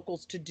powerhouse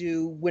vocals to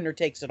do Winner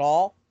Takes It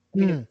All. I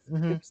mean,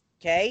 it's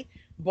okay,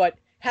 but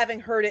having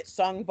heard it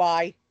sung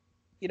by,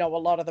 a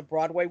lot of the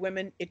Broadway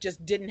women, it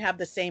just didn't have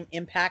the same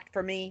impact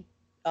for me.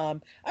 I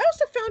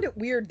also found it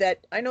weird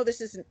that, I know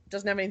this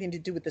doesn't have anything to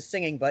do with the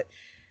singing, but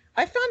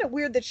I found it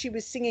weird that she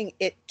was singing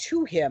it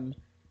to him.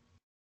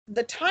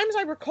 The times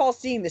I recall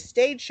seeing the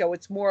stage show,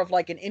 it's more of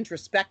like an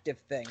introspective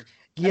thing.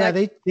 Yeah,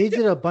 they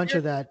did a bunch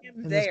of that.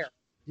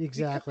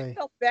 exactly. I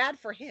felt bad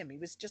for him. He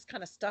was just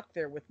kind of stuck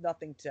there with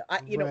nothing to,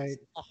 you know, Right.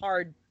 a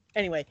hard.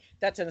 Anyway,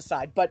 that's an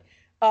aside. But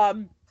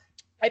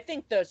I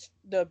think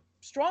the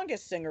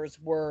strongest singers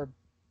were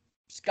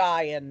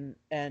Sky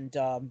and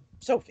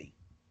Sophie.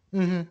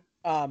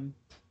 Mm-hmm.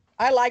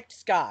 I liked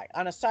Sky.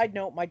 On a side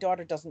note, my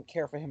daughter doesn't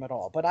care for him at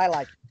all, but I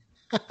like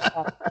him.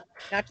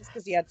 Not just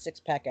because he had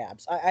six-pack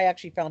abs. I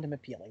actually found him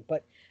appealing,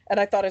 and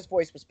I thought his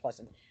voice was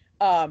pleasant.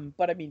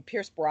 But I mean,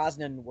 Pierce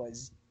Brosnan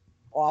was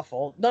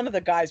awful. None of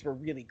the guys were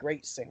really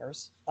great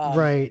singers.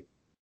 Right.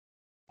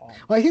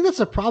 Well, I think that's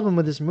the problem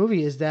with this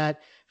movie is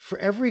that for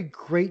every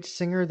great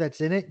singer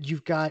that's in it,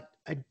 you've got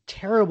a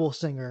terrible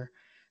singer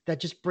that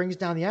just brings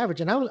down the average.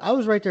 And I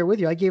was right there with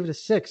you. I gave it a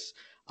 6,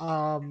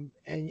 and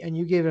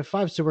you gave it a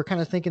 5. So we're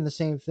kind of thinking the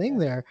same thing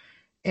there.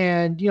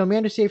 And you know,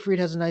 Amanda Seyfried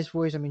has a nice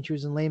voice. I mean, she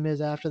was in Les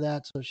Mis after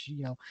that, so she,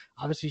 you know,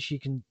 obviously she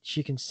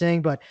can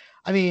sing. But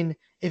I mean,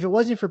 if it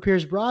wasn't for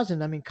Pierce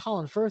Brosnan, I mean,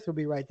 Colin Firth would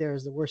be right there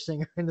as the worst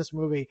singer in this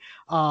movie,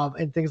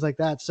 and things like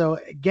that. So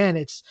again,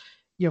 it's,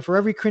 you know, for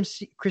every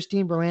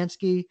Christine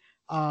Baranski,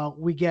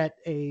 we get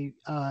a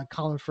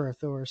Colin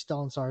Firth or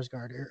Stellan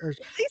Skarsgård. Or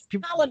at least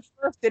Colin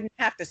Firth didn't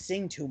have to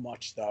sing too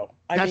much, though.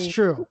 That's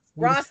true.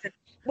 Brosnan,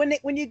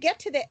 when you get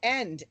to the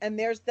end and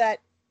there's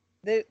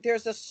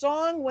a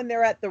song when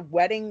they're at the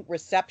wedding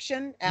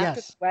reception after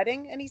the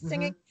wedding and he's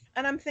singing,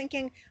 and I'm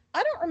thinking,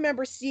 I don't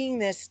remember seeing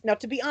this. Now,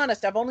 to be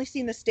honest, I've only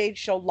seen the stage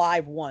show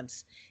live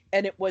once,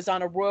 and it was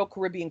on a Royal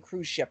Caribbean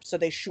cruise ship, so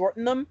they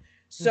shorten them.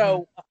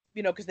 So,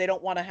 you know, because they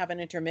don't want to have an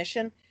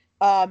intermission.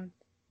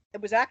 It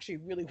was actually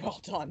really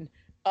well done.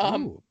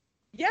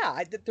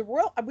 Yeah, the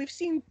Royal. We've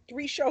seen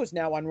 3 shows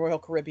now on Royal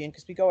Caribbean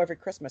because we go every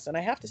Christmas, and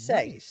I have to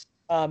say,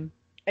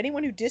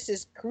 anyone who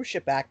disses cruise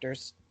ship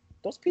actors,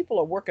 those people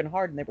are working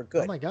hard, and they were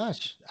good. Oh my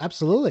gosh,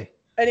 absolutely.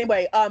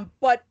 Anyway,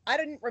 but I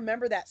didn't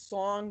remember that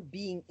song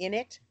being in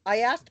it. I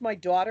asked my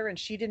daughter, and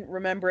she didn't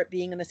remember it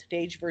being in the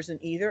stage version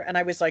either. And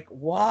I was like,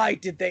 why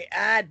did they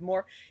add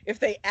more? If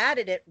they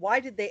added it, why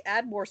did they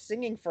add more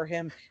singing for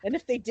him? And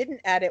if they didn't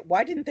add it,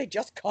 why didn't they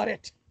just cut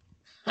it?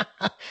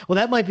 Well,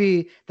 that might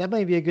be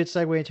a good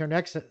segue into our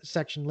next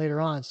section later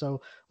on.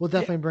 So we'll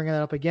definitely bring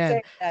that up again.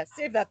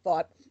 Save that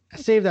thought.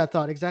 Save that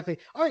thought. Exactly.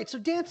 All right. So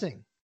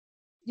dancing.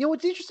 You know,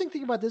 what's the interesting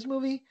thing about this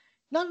movie?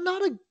 Not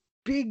a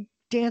big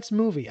dance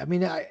movie. I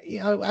mean,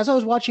 as I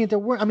was watching it, there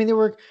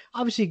were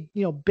obviously,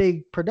 you know,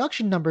 big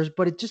production numbers,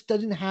 but it just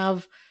doesn't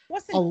have. It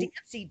wasn't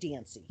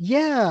dancey.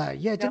 Yeah.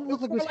 It didn't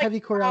look like it was heavy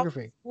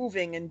choreography.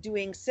 Moving and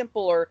doing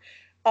simpler,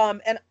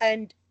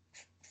 and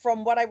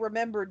from what I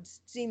remembered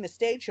seeing the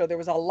stage show, there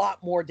was a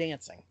lot more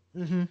dancing.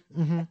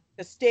 The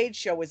stage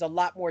show is a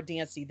lot more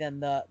dancey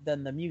than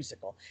the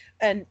musical,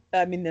 and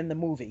I mean than the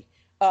movie.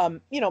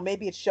 You know,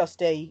 maybe it's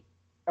just a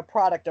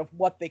product of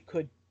what they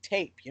could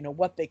tape. You know,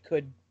 what they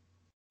could.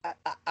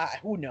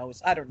 Who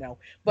knows? I don't know.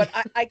 But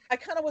I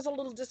kind of was a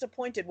little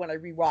disappointed when I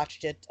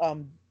rewatched it.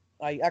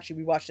 I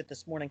actually rewatched it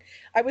this morning.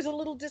 I was a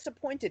little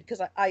disappointed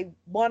because I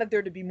wanted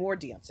there to be more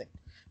dancing.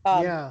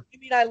 I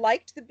mean, I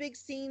liked the big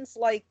scenes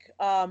like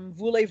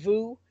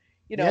Voulez-Vous.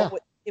 You know,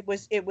 it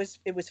was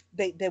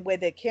the way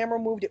the camera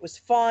moved. It was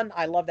fun.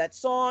 I love that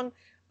song.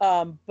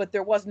 But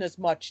there wasn't as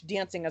much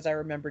dancing as I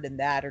remembered in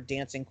that or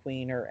Dancing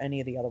Queen or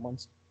any of the other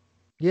ones.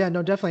 Yeah,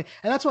 no, definitely.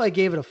 And that's why I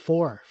gave it a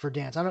 4 for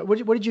dance. I don't.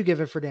 What did you give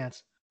it for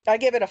dance? I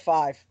gave it a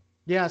 5.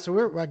 Yeah, so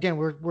we're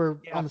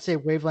on the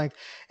same wavelength.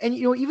 And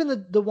you know,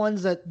 even the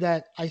ones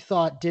that I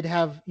thought did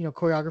have, you know,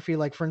 choreography,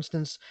 like for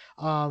instance,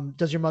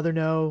 Does Your Mother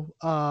Know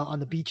on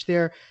the beach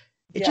there.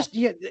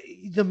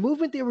 The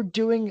movement they were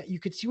doing, you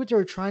could see what they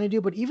were trying to do,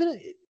 but even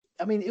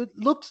I mean, it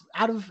looked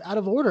out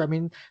of order. I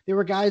mean, there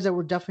were guys that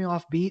were definitely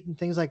off beat and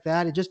things like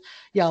that. It just,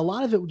 a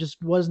lot of it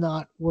just was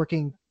not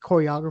working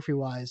choreography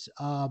wise.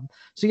 So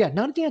yeah,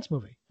 not a dance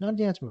movie.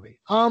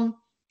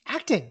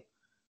 Acting.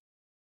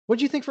 What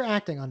do you think for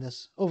acting on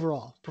this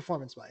overall,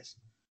 performance wise?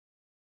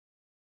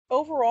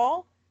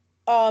 Overall,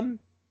 I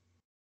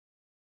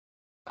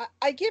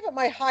give it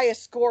my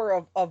highest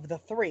score of the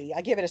 3.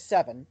 I give it a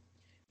 7.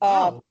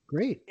 Oh,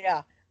 great.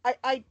 Yeah.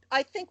 I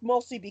think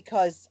mostly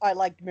because I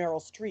liked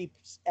Meryl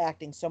Streep's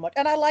acting so much,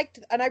 and I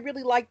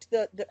really liked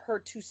her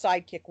 2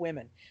 sidekick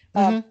women.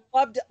 I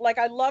loved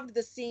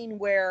the scene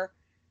where,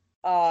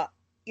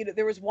 you know,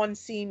 there was one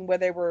scene where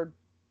they were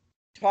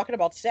talking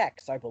about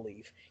sex, I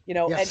believe, you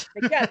know, yes.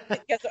 And again,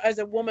 as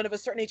a woman of a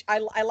certain age, I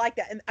like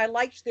that, and I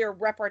liked their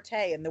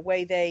repartee and the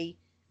way they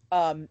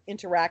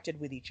interacted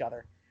with each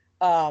other.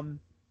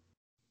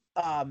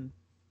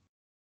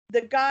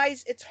 The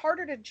guys, it's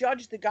harder to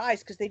judge the guys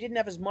because they didn't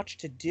have as much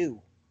to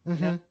do.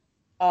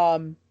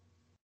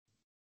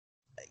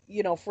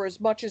 You know, for as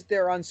much as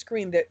they're on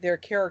screen, their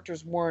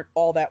characters weren't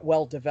all that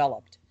well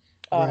developed.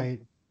 Right.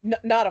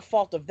 Not a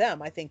fault of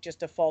them. I think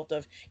just a fault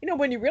of, you know,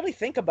 when you really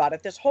think about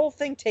it, this whole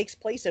thing takes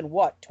place in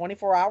what,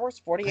 24 hours,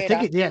 48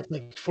 hours? It's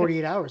like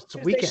 48 hours. It's a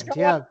weekend.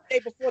 They show up the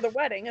day before the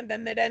wedding, and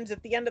then it ends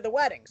at the end of the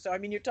wedding. So, I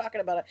mean, you're talking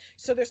about it.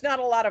 So there's not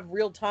a lot of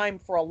real time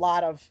for a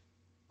lot of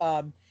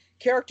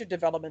character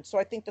development. So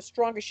I think the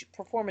strongest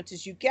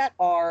performances you get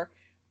are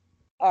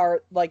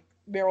like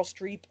Meryl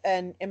Streep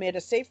and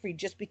Amanda Seyfried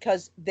just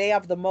because they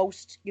have the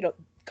most,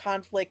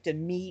 conflict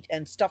and meat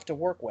and stuff to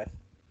work with.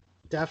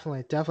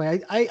 Definitely.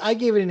 I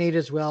gave it an 8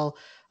 as well.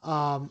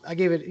 I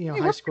gave it, Hey, high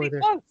we're score pretty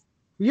there. close.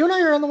 You and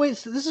I are on the way.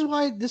 So this is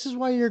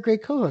why you're a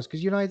great co-host,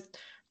 because you and I are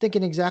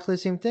thinking exactly the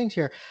same things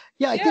here.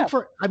 Yeah, I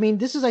think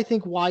this is, I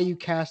think, why you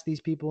cast these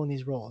people in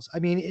these roles. I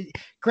mean,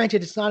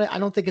 granted, it's not. I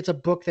don't think it's a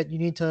book that you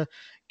need to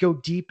go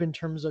deep in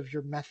terms of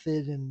your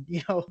method, and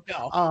No.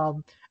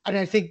 And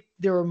I think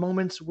there were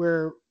moments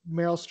where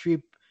Meryl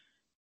Streep,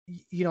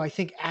 I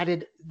think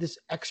added this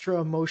extra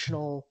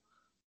emotional,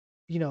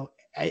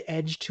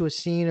 edge to a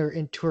scene or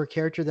into her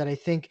character that I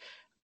think,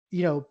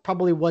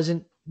 probably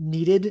wasn't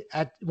needed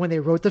when they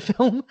wrote the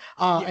film.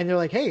 And they're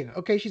like, hey,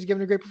 okay, she's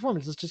giving a great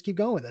performance. Let's just keep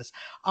going with this.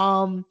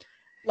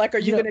 Like, are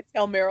you going to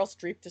tell Meryl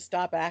Streep to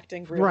stop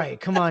acting? Really? Right.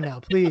 Come on now,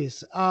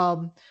 please.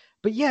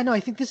 But yeah, no, I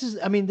think this is,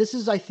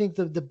 I think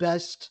the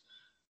best,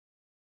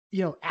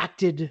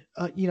 acted,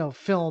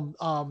 film,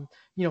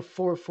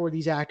 for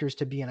these actors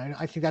to be in.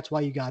 I think that's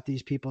why you got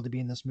these people to be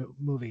in this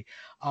movie.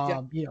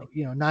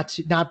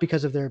 Not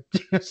because of their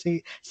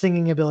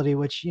singing ability,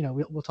 which,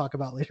 we'll talk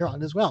about later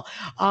on as well.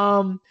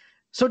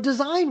 So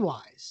design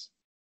wise,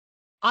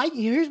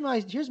 here's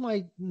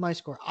my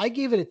score. I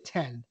gave it a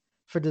 10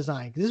 for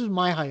design. This was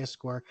my highest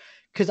score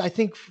because I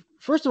think,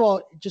 first of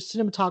all, just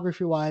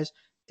cinematography wise,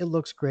 it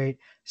looks great.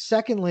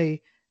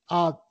 Secondly,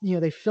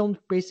 they filmed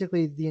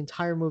basically the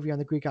entire movie on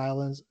the Greek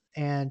islands,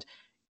 and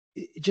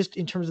just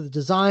in terms of the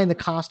design, the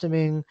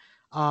costuming,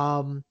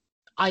 I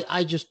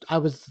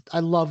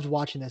loved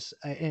watching this.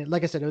 And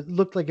like I said, it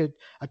looked like a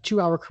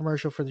 2-hour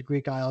commercial for the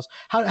Greek Isles.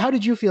 How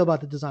did you feel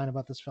about the design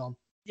about this film?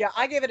 Yeah,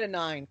 I gave it a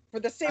 9 for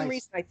the same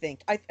reason, I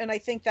think. I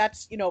think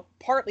that's,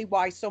 partly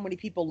why so many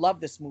people love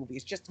this movie.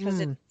 It's just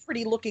because it's a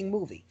pretty looking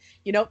movie.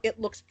 It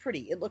looks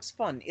pretty. It looks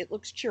fun. It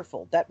looks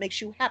cheerful. That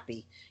makes you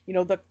happy.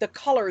 The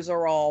colors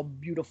are all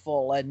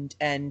beautiful and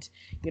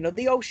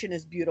the ocean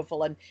is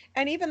beautiful.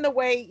 And even the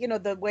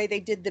way they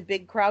did the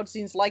big crowd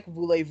scenes like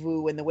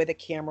Voulez-Vous, and the way the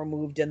camera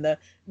moved, and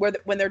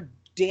when they're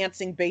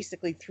dancing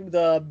basically through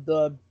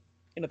the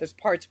there's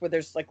parts where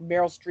there's like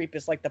Meryl Streep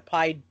is like the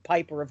Pied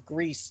Piper of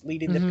Greece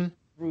leading the people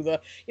through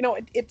the,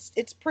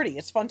 it's pretty.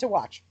 It's fun to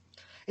watch.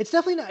 It's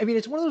definitely not. I mean,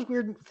 it's one of those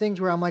weird things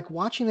where I'm like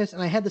watching this,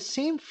 and I had the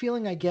same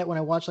feeling I get when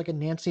I watch like a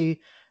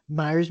Nancy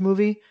Meyers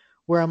movie,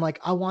 where I'm like,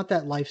 I want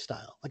that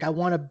lifestyle. Like, I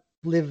want to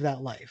live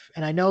that life,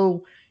 and I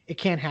know it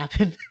can't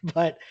happen,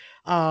 but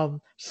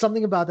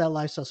something about that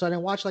lifestyle. So I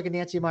didn't watch like a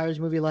Nancy Meyers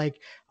movie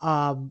like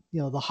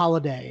The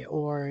Holiday,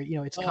 or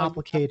It's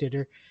Complicated,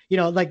 or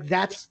like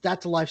that's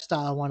a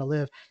lifestyle I want to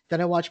live.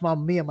 Then I watch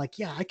Mamma Mia. I'm like,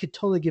 yeah, I could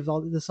totally give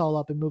this all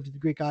up and move to the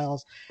Greek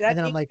Isles. And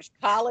then I'm like,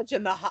 college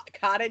and the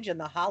cottage and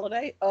The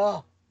Holiday.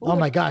 Oh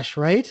my gosh,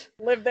 right?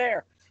 Live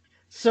there.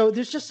 So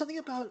there's just something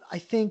about, I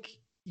think,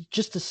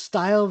 just the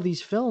style of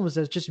these films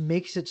that just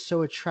makes it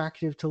so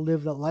attractive to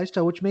live that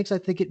lifestyle, which makes, I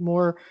think, it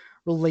more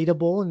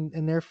relatable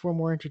and therefore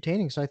more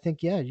entertaining. So I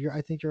think, you're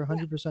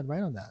 100%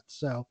 right on that.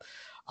 So,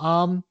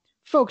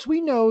 folks,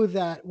 we know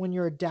that when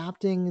you're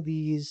adapting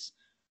these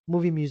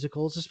movie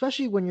musicals,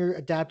 especially when you're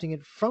adapting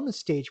it from a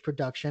stage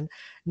production,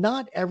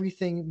 not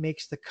everything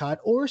makes the cut,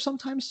 or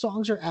sometimes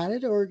songs are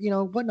added, or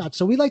whatnot.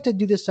 So we like to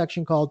do this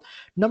section called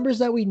numbers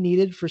that we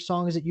needed for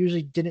songs that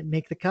usually didn't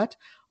make the cut,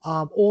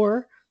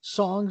 or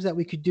songs that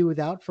we could do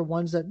without for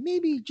ones that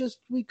maybe just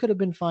we could have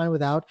been fine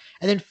without.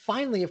 And then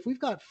finally, if we've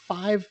got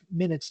 5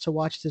 minutes to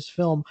watch this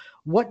film,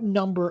 what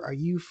number are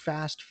you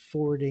fast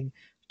forwarding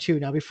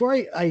to? Now, before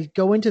I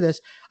go into this,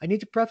 I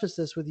need to preface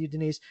this with you,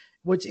 Denise.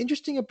 What's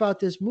interesting about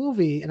this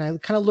movie, and I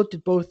kind of looked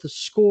at both the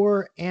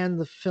score and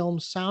the film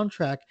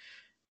soundtrack,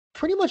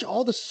 pretty much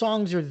all the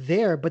songs are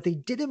there, but they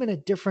did them in a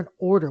different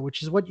order,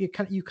 which is what you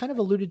kind of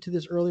alluded to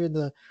this earlier in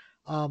the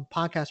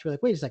podcast. We're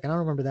like, wait a second, I don't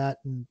remember that,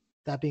 and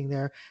that being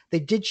there. They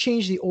did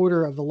change the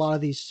order of a lot of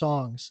these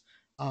songs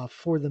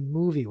for the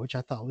movie, which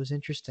I thought was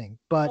interesting.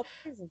 But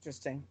that is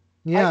interesting.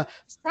 Yeah. I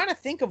was trying to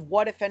think of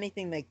what, if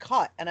anything, they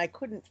cut, and I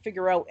couldn't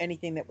figure out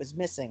anything that was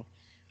missing.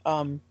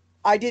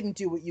 I didn't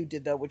do what you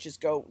did, though, which is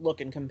go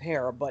look and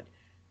compare, but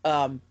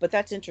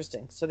that's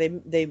interesting. So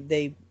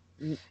they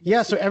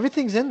yeah, so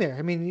everything's in there.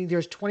 I mean,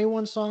 there's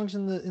 21 songs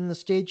in the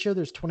stage show.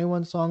 There's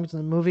 21 songs in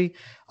the movie.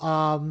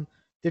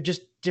 They're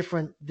just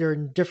different. They're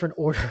in different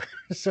order,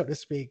 so to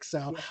speak.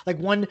 So like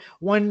one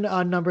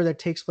number that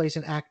takes place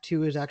in Act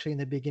 2 is actually in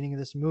the beginning of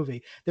this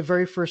movie. The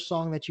very first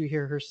song that you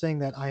hear her sing,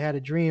 that I Had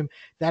a Dream,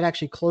 that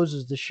actually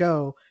closes the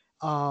show,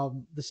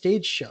 the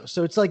stage show.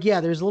 So it's like,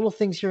 there's little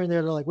things here and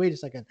there that are like, wait a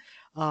second.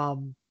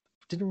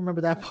 Didn't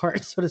remember that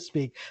part, so to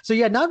speak. So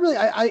not really.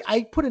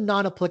 I put a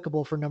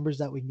non-applicable for numbers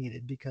that we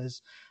needed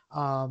because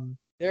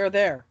they're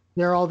there.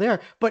 They're all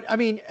there. But I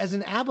mean, as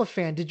an ABBA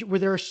fan, were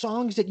there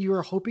songs that you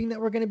were hoping that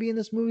were going to be in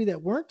this movie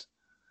that weren't?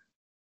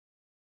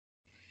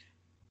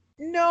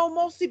 No,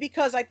 mostly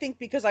because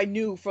I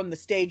knew from the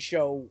stage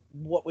show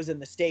what was in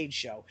the stage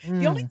show.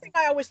 The only thing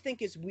I always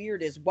think is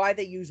weird is why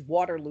they use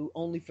Waterloo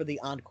only for the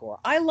encore.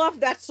 I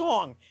love that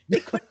song. They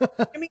couldn't.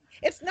 I mean,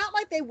 it's not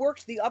like they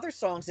worked the other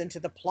songs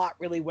into the plot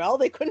really well.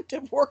 They couldn't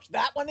have worked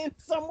that one in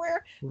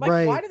somewhere. Like,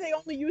 Right. why do they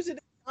only use it in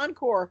the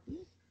encore?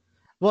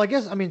 Well, I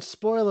guess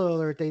spoiler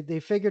alert. They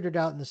figured it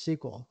out in the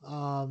sequel.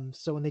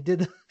 So when they did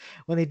the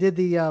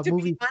To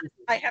movie, be honest,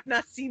 I have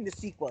not seen the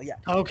sequel yet.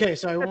 okay,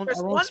 so I But won't there's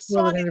spoil one it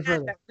song any in that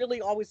further. that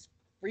really always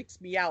freaks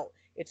me out.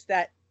 It's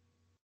that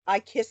 "I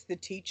Kissed the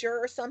Teacher"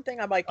 or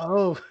something. I'm like,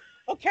 Oh,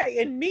 okay,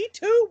 and Me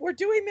Too, we're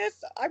doing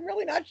this. I'm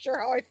really not sure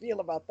how I feel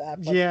about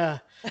that. But yeah.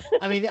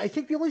 I mean, I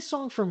think the only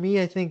song for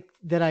me, I think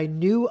that I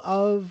knew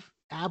of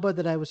ABBA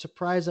that I was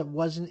surprised that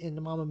wasn't in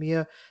the Mamma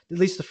Mia, at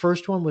least the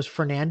first one, was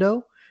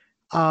Fernando.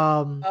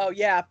 oh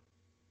yeah,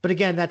 But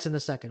again, that's in the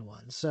second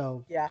one.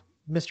 So yeah.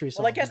 mystery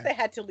song. Well, I guess there. they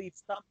had to leave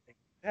something.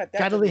 Had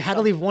Had to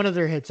something. leave one of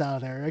their hits out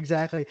of there.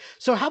 Exactly.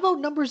 So how about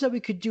numbers that we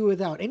could do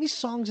without? Any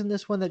songs in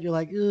this one that you're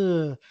like,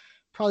 ugh,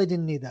 probably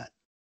didn't need that?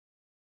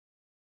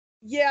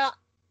 Yeah.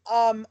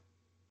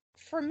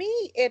 For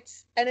me,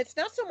 it's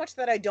not so much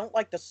that I don't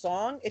like the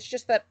song. It's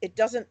just that it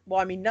doesn't.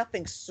 Well, I mean,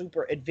 nothing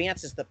super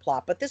advances the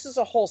plot, but this is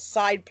a whole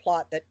side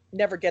plot that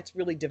never gets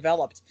really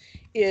developed.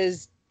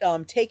 Is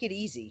Take It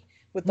Easy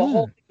with the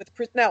whole with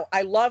Chris. Now,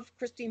 I love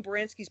Christine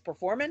Baranski's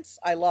performance.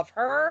 I love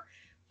her,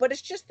 but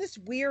it's just this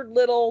weird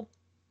little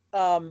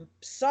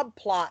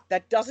subplot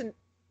that doesn't.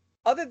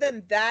 Other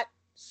than that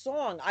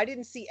song, I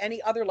didn't see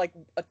any other like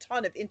a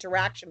ton of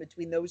interaction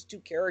between those two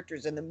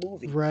characters in the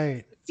movie.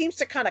 Right. It seems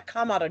to kind of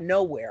come out of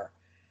nowhere.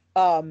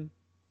 And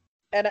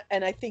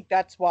I think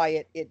that's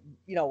why it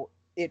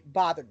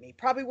bothered me.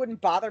 Probably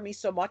wouldn't bother me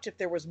so much if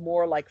there was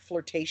more like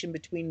flirtation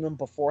between them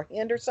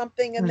beforehand or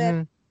something. And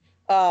then,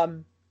 yeah,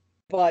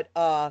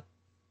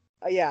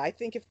 I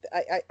think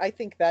I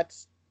think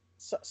that's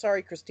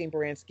sorry, Christine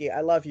Baranski,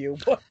 I love you.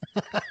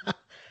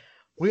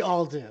 We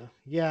all do.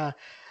 Yeah.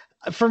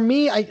 For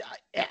me, I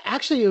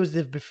actually it was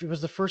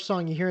the first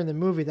song you hear in the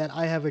movie, that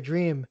 "I Have a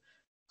Dream"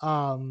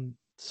 song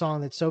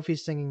that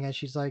Sophie's singing as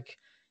she's like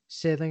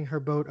sailing her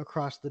boat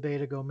across the bay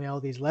to go mail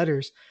these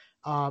letters.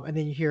 And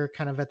then you hear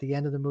kind of at the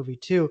end of the movie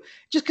too,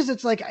 just because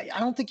it's like I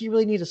don't think you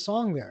really need a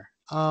song there.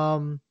 I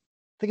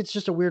think it's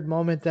just a weird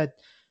moment that,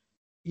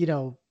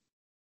 yeah,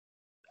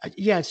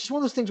 it's just one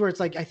of those things where it's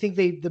like I think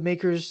the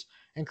makers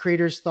and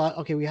creators thought,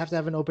 okay, we have to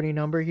have an opening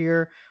number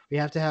here. We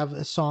have to have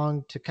a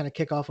song to kind of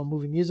kick off a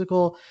movie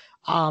musical.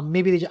 I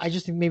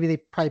just think maybe they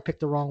probably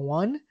picked the wrong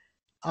one.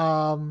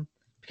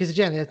 Because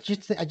again,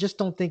 I just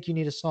don't think you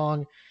need a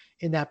song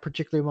in that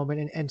particular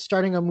moment. And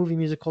starting a movie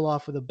musical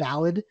off with a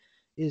ballad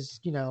is,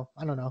 I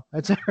don't know.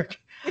 It's never good.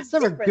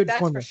 That's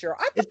for for me. sure.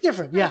 It's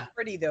different. Yeah.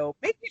 Pretty though.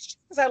 Maybe it's just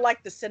because I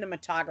like the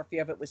cinematography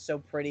of it was so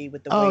pretty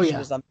with the way she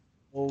was on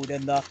the road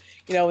and the,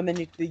 and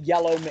then the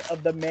yellow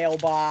of the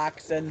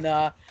mailbox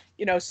and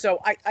so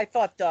I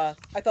thought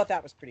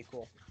that was pretty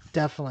cool.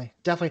 Definitely.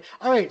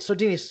 All right. So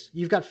Denise,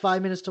 you've got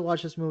 5 minutes to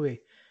watch this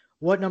movie.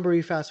 What number are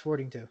you fast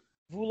forwarding to?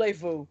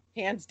 Voulez-vous,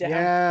 hands down.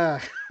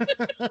 Yeah.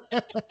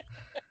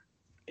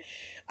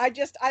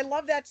 I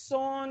love that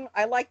song.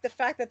 I like the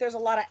fact that there's a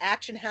lot of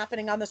action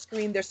happening on the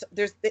screen.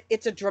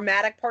 It's a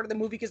dramatic part of the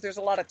movie because there's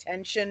a lot of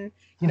tension,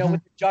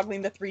 with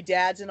juggling the three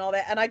dads and all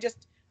that. And I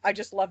just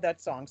love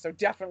that song. So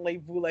definitely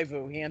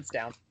Voulez-vous, hands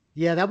down.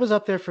 Yeah, that was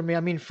up there for me.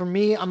 I mean, for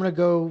me, I'm going to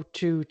go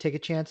to Take a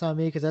Chance on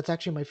Me because that's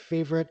actually my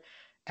favorite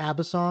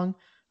ABBA song.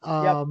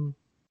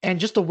 And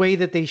just the way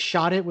that they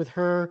shot it with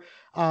her,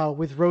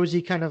 with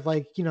Rosie kind of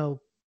like,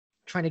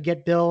 trying to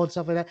get Bill and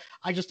stuff like that.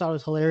 I just thought it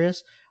was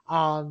hilarious.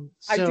 I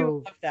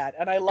do love that.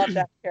 And I love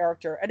that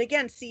character. And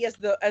again, see, as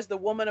the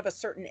woman of a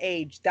certain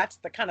age, that's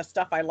the kind of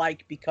stuff I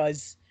like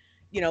because,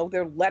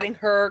 they're letting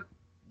her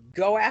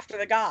go after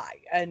the guy.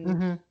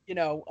 And,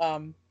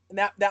 and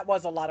that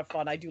was a lot of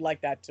fun. I do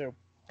like that too.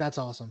 That's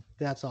awesome.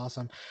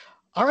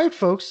 All right,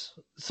 folks.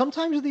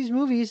 Sometimes with these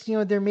movies,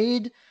 they're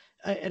made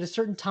at a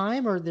certain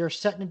time or they're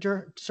set in a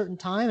certain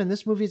time. And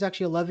this movie is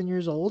actually 11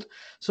 years old.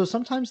 So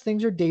sometimes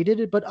things are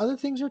dated, but other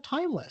things are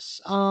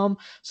timeless.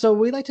 So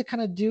we like to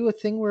kind of do a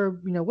thing where,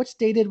 what's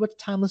dated, what's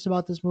timeless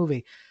about this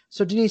movie.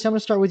 So Denise, I'm going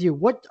to start with you.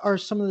 What are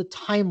some of the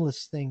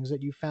timeless things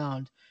that you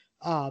found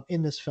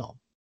in this film?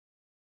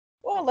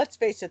 Well, let's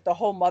face it, the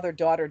whole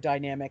mother-daughter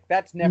dynamic,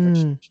 that's never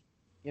changed,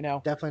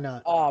 Definitely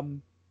not.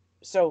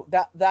 So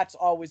that's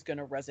always going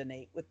to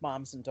resonate with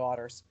moms and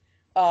daughters.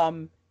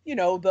 The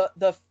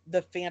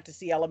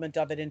fantasy element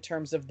of it in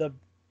terms of the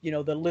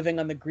living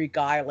on the Greek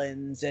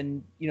islands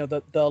and,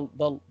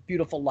 the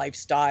beautiful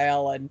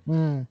lifestyle and,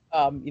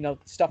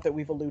 stuff that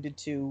we've alluded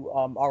to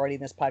already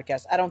in this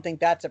podcast. I don't think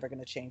that's ever going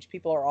to change.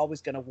 People are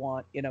always going to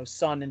want,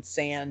 sun and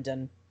sand,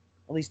 and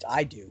at least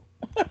I do.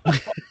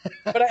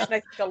 But I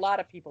think a lot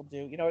of people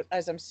do,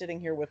 as I'm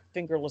sitting here with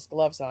fingerless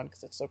gloves on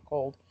because it's so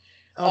cold.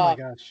 Oh my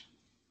gosh.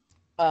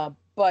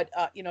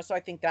 So I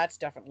think that's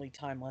definitely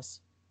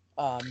timeless.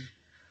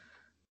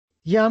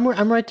 Yeah,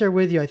 I'm right there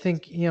with you. I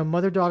think,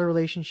 mother-daughter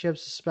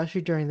relationships,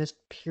 especially during this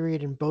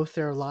period in both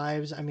their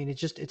lives. I mean,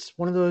 it's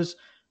one of those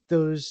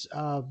those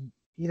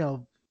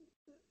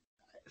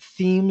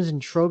themes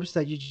and tropes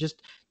that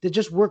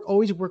just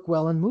always work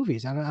well in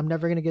movies. I'm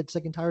never going to get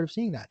sick and tired of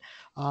seeing that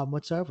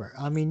whatsoever.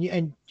 I mean,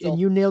 and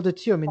you nailed it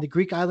too. I mean, the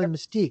Greek island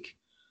mystique.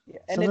 Yeah.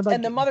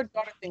 And the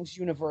mother-daughter thing's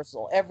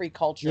universal. Every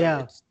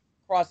culture, it's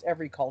across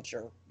every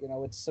culture.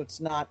 It's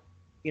not,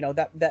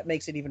 that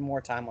makes it even more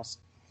timeless.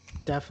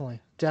 Definitely.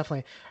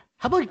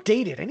 How about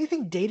dated?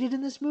 Anything dated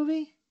in this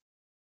movie?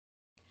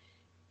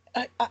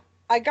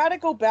 I got to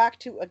go back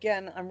to,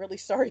 again, I'm really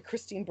sorry,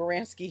 Christine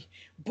Baranski,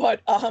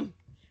 but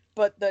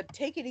the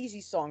Take It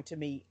Easy song to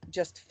me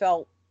just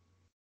felt,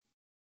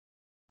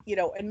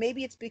 and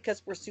maybe it's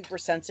because we're super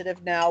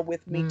sensitive now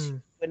with Me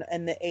Too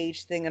and the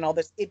age thing and all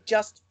this. It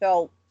just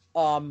felt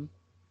a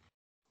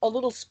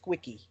little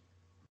squicky.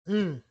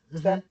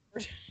 Is that,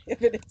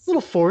 if it is a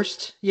little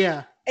forced,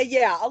 yeah.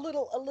 Yeah, a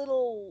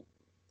little.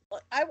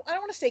 I don't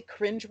want to say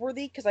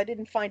cringeworthy because I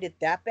didn't find it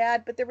that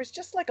bad, but there was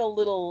just like a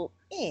little.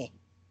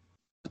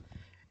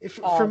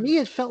 For me,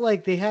 it felt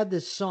like they had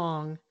this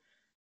song.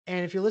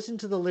 And if you listen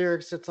to the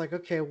lyrics, it's like,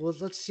 okay, well,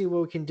 let's see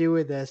what we can do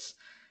with this,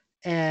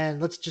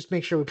 and let's just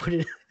make sure we put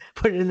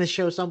it in the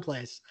show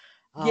someplace.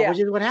 Which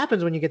is what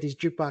happens when you get these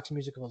jukebox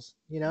musicals,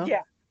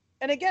 Yeah,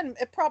 and again,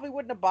 it probably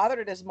wouldn't have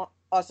bothered us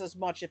as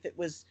much if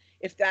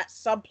that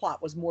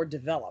subplot was more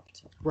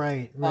developed.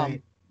 Right.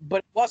 But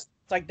it wasn't.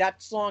 It's like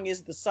that song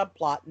is the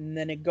subplot, and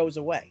then it goes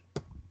away.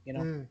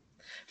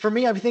 For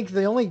me, I think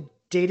the only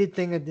dated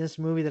thing in this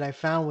movie that I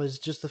found was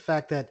just the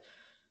fact that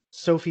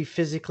Sophie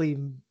physically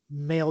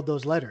mailed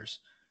those letters,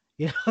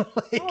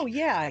 oh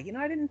yeah, I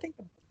didn't think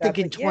of that. I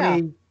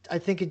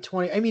think in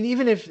 20, I mean,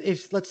 even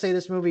if let's say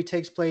this movie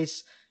takes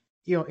place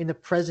in the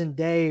present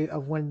day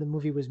of when the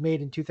movie was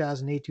made in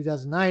 2008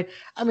 2009,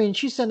 I mean,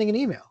 she's sending an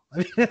email. I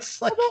mean,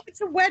 it's like, well,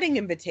 it's a wedding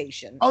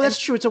invitation. Oh, that's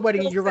true, it's a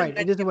wedding. You're right,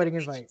 it is a wedding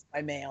invite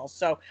by mail.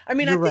 So I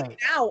mean, I think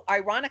now,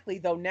 ironically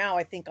though,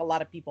 I think a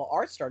lot of people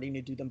are starting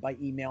to do them by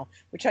email,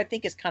 which I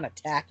think is kind of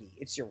tacky.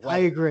 It's your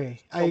wedding.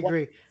 I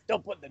agree.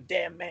 Don't put the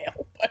damn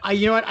mail.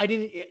 You know what, I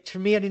didn't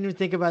even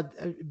think about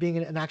being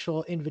an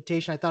actual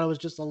invitation. I thought it was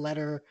just a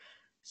letter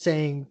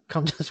saying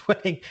come to this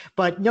wedding.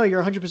 But no,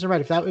 you're 100%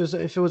 right.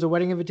 If it was a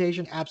wedding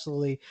invitation,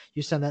 absolutely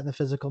you send that in the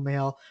physical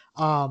mail.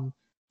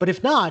 But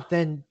if not,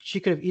 then she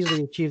could have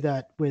easily achieved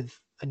that with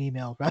an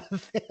email rather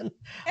than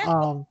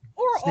or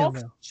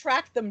also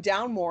tracked them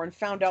down more and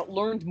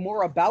learned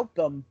more about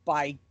them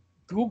by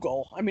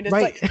Google. I mean, it's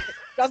like it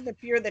doesn't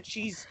appear that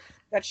she's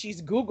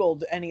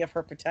Googled any of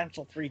her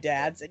potential three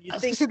dads, and you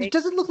think it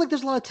doesn't look like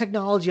there's a lot of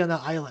technology on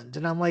that island.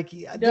 And I'm like,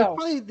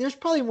 there's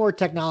probably more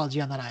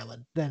technology on that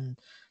island than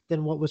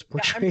what was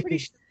portrayed. Yeah, I'm pretty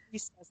sure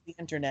Greece has the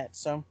internet,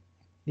 so.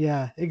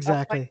 Yeah,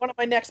 exactly. One of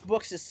my next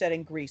books is set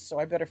in Greece, so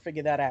I better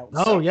figure that out.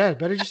 Oh, yeah,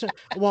 better just.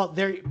 Well,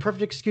 they're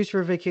perfect excuse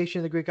for a vacation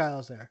in the Greek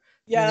Isles there.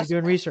 Yeah,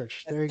 you're doing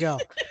research. There you go.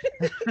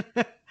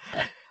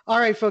 All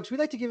right, folks, we'd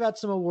like to give out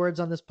some awards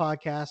on this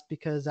podcast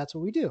because that's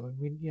what we do.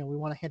 We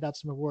want to hand out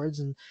some awards,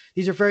 and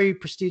these are very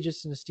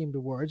prestigious and esteemed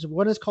awards.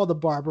 One is called the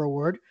Barbara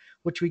Award,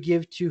 which we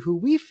give to who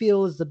we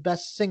feel is the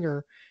best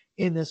singer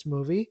in this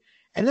movie.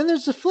 And then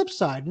there's the flip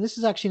side, and this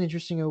is actually an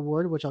interesting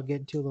award, which I'll get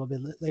into a little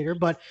bit later,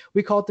 but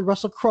we call it the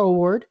Russell Crowe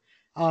Award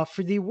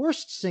for the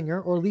worst singer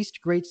or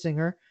least great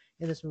singer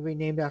in this movie,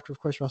 named after,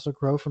 of course, Russell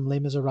Crowe from Les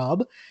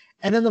Miserables.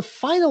 And then the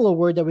final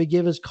award that we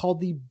give is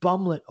called the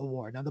Bumlet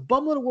Award. Now, the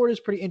Bumlet Award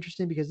is pretty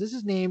interesting because this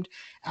is named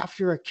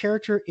after a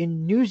character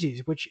in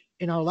Newsies, which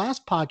in our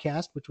last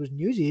podcast, which was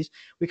Newsies,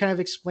 we kind of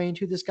explained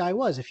who this guy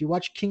was. If you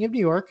watch King of New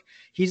York,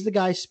 he's the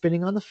guy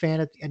spinning on the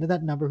fan at the end of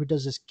that number who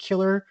does this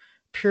killer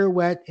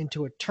pirouette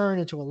into a turn,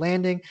 into a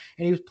landing,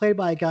 and he was played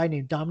by a guy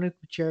named Dominic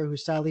Buccieri, who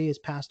sadly has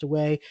passed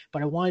away,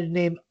 but I wanted to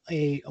name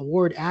a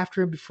award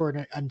after him for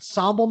an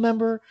ensemble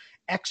member,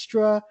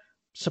 extra,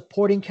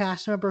 supporting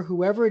cast member,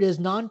 whoever it is,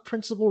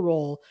 non-principal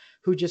role,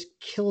 who just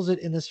kills it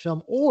in this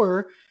film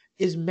or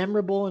is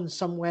memorable in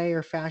some way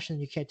or fashion.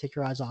 You can't take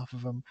your eyes off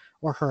of him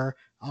or her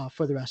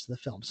for the rest of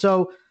the film.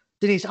 So,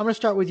 Denise, I'm going to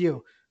start with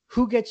you.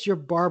 Who gets your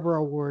Barbara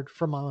Award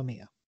for Mamma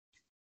Mia?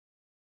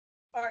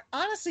 All right,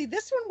 honestly,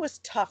 this one was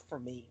tough for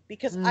me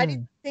because I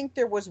didn't think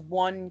there was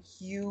one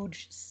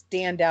huge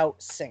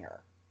standout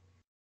singer.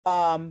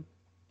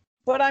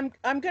 But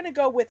I'm going to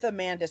go with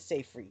Amanda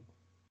Seyfried.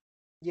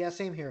 Yeah,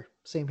 same here.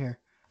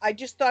 I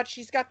just thought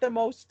she's got the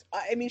most.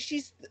 I mean,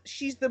 she's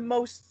the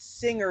most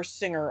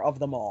singer of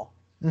them all.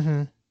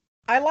 Mm-hmm.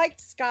 I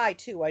liked Sky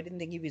too. I didn't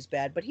think he was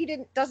bad, but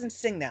he doesn't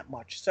sing that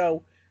much,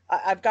 so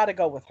I've got to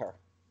go with her.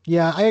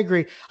 Yeah, I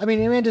agree. I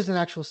mean, Amanda's an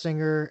actual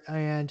singer,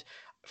 and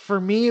for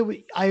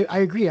me, I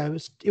agree.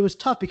 It was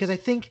tough because I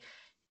think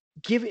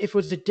if it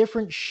was a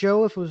different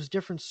show, if it was a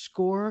different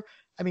score,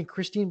 I mean,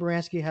 Christine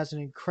Baranski has an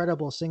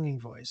incredible singing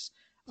voice.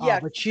 Yeah,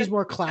 but she's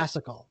more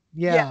classical.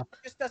 Yeah,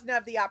 she just doesn't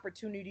have the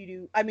opportunity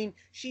to. I mean,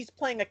 she's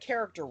playing a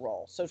character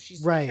role, so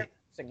she's right.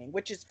 Singing,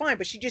 which is fine,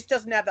 but she just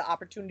doesn't have the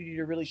opportunity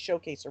to really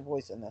showcase her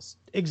voice in this.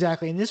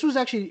 Exactly, and this was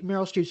actually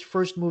Meryl Streep's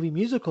first movie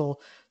musical,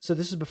 so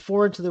this is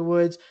before Into the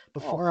Woods,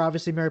 before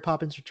obviously Mary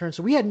Poppins Returns.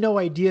 So we had no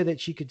idea that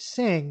she could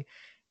sing,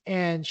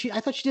 and I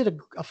thought she did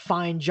a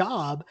fine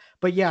job.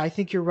 But yeah, I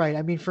think you're right.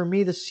 I mean, for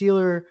me, the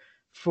sealer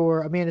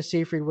for Amanda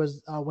Seyfried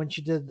was when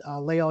she did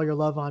 "Lay All Your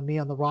Love on Me"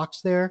 on the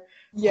rocks. There,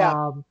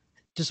 Yeah.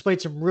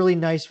 displayed some really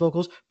nice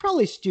vocals,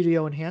 probably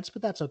studio enhanced,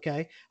 but that's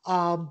okay.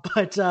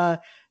 But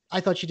I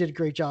thought she did a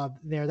great job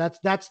there.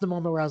 That's the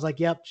moment where I was like,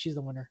 "Yep, she's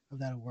the winner of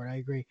that award." I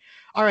agree.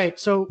 All right,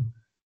 so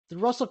the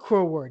Russell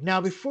Crowe Award.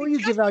 Now, before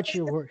you give out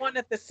your award, one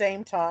at the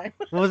same time.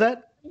 What was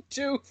that?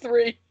 2,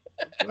 3.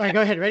 All right,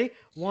 go ahead. Ready?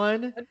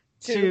 1,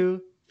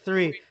 2,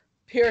 3.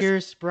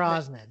 Pierce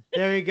Brosnan.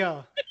 There you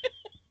go.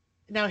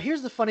 Now,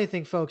 here's the funny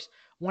thing, folks.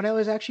 When I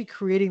was actually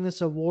creating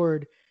this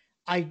award,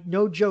 I,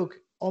 no joke,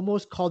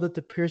 almost called it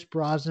the Pierce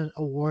Brosnan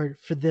Award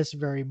for this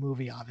very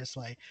movie,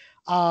 obviously.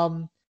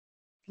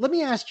 Let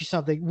me ask you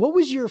something. What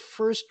was your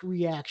first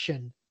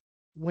reaction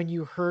when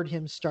you heard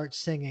him start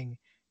singing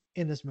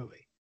in this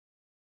movie?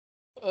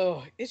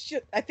 Oh,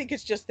 I think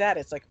it's just that.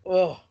 It's like,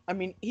 oh, I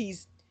mean,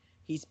 he's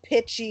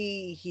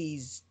pitchy.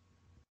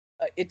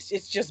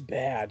 It's just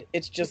bad.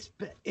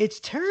 It's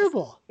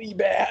terrible. Really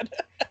bad.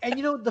 And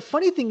the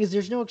funny thing is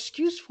there's no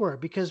excuse for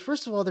it because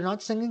first of all, they're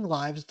not singing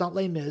live. It's not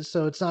Les Mis,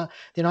 so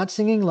they're not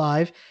singing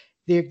live.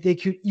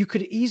 You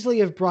could easily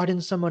have brought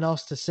in someone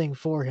else to sing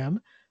for him.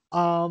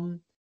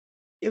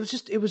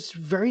 It was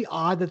very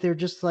odd that they're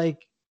just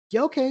like,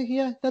 yeah, okay,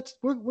 yeah,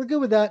 we're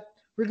good with that.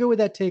 We're good with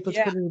that take. Let's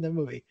put it in the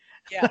movie.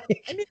 Yeah.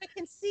 I mean, I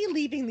can see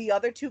leaving the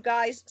other two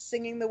guys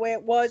singing the way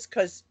it was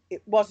because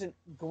it wasn't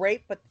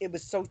great, but it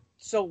was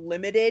so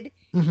limited.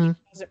 Mm-hmm. It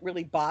doesn't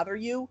really bother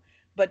you.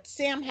 But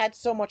Sam had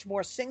so much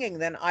more singing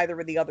than either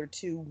of the other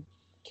two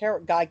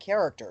guy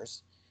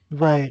characters.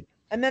 Right.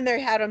 And then they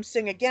had him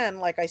sing again,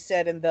 like I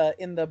said, in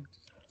the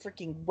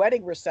freaking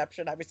wedding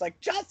reception. I was like,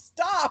 just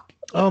stop.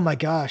 Oh my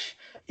gosh.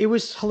 It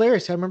was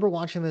hilarious. I remember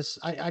watching this.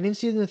 I didn't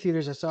see it in the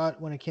theaters. I saw it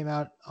when it came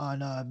out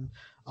on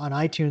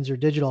iTunes or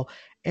digital.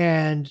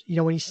 And,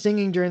 when he's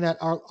singing during that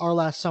our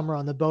last summer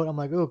on the boat, I'm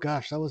like, oh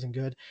gosh, that wasn't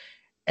good.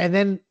 And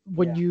then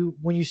when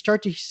you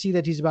start to see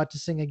that he's about to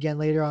sing again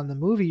later on in the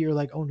movie, you're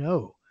like, oh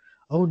no.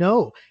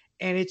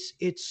 And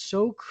it's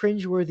so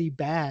cringeworthy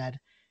bad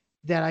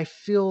that I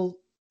feel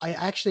I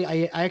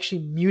actually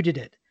muted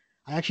it.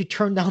 I actually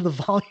turned down the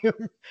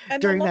volume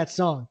during that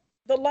song.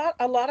 A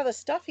lot of the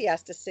stuff he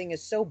has to sing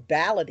is so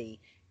ballady,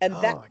 and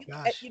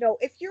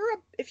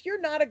if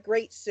you're not a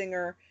great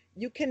singer,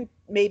 you can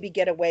maybe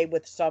get away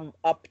with some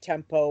up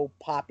tempo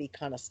poppy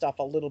kind of stuff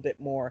a little bit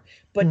more,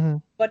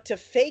 but to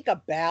fake a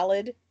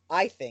ballad,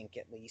 I think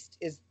at least,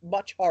 is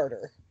much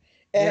harder,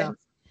 and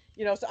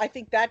so I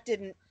think that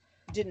didn't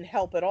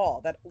help at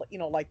all. That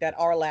like that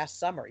Our Last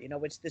Summer,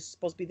 it's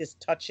supposed to be this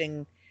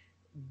touching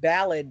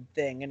ballad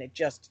thing, and it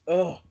just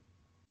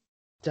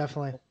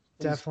Definitely.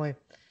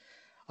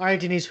 All right,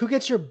 Denise, who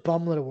gets your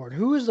Bumlet Award?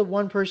 Who is the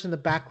one person in the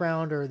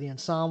background or the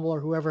ensemble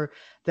or whoever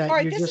that all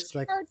right, you're this just is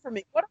like hard for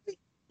me. What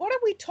are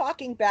we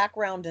talking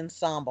background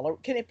ensemble? Or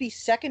can it be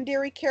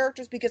secondary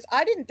characters? Because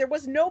there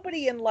was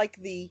nobody in like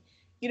the,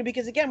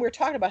 because again, we were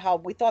talking about how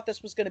we thought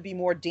this was going to be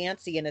more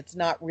dancey and it's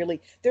not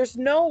really, there's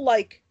no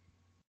like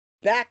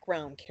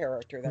background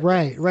character.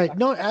 Right.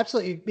 No,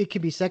 absolutely. It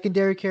could be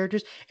secondary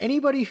characters.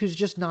 Anybody who's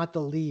just not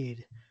the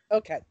lead.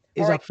 Okay.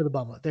 Is up for the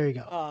Bumlet. There you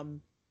go.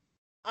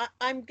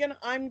 I'm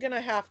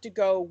gonna have to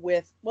go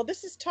with, well,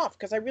 this is tough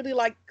because I really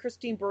like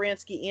Christine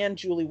Baranski and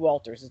Julie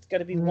Walters. It's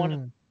gonna be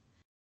one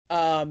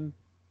of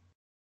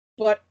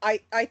but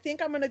I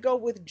think I'm gonna go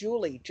with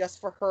Julie just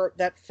for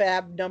that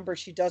fab number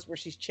she does where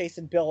she's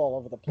chasing Bill all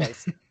over the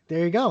place.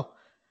 There you go.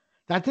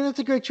 I think that's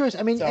a great choice.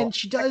 I mean, and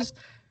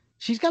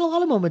she's got a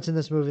lot of moments in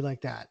this movie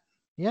like that.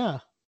 Yeah,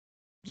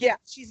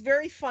 she's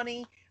very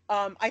funny.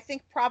 I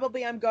think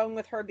probably I'm going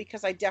with her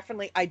because I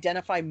definitely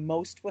identify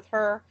most with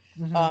her.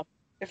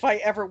 If I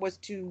ever was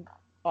to,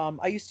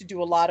 I used to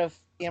do a lot of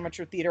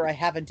amateur theater. I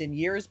haven't in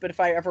years, but if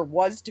I ever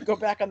was to go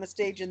back on the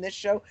stage in this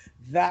show,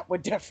 that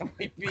would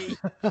definitely be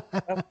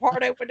a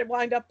part I would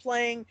wind up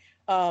playing.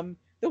 The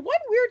one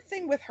weird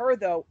thing with her,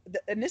 though,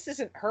 and this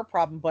isn't her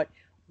problem, but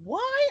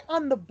why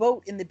on the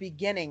boat in the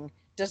beginning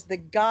does the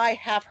guy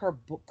have her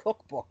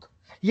cookbook?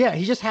 Yeah,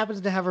 he just happens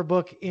to have her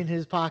book in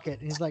his pocket.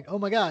 And he's like, oh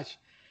my gosh.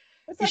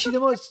 Is she the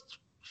most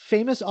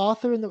famous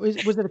author was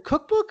it a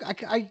cookbook?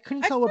 I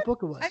couldn't tell what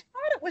book it was. I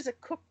thought it was a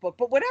cookbook,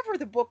 but whatever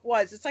the book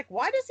was, it's like,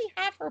 why does he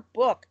have her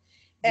book?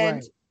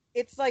 And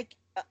it's like,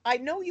 I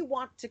know you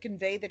want to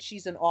convey that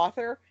she's an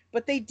author,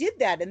 but they did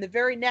that in the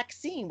very next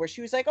scene where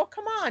she was like, oh,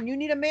 come on, you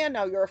need a man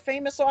now. You're a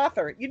famous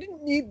author. You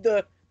didn't need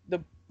the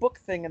book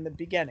thing in the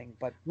beginning,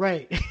 but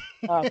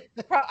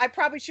I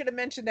probably should have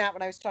mentioned that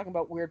when I was talking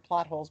about weird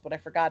plot holes, but I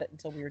forgot it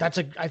until we were. I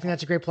think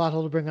that's a great plot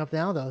hole to bring up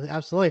now, though.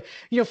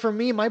 Absolutely. For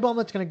me, my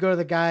Bumlet's going to go to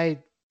the guy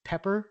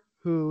Pepper,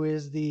 who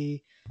is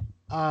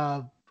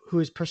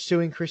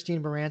pursuing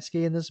Christine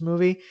Baranski in this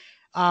movie.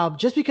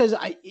 Just because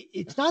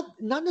it's not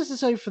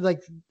necessarily for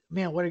like,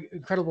 man, what an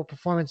incredible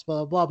performance,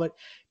 blah, blah, blah, but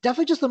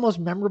definitely just the most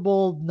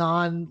memorable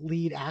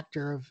non-lead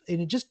actor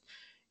and it just,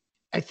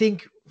 I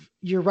think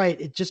you're right.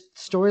 It just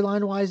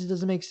storyline wise, it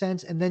doesn't make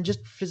sense. And then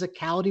just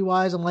physicality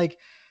wise, I'm like,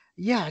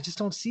 yeah, I just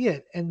don't see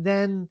it. And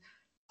then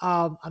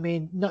I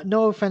mean,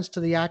 no offense to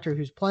the actor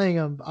who's playing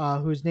him,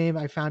 whose name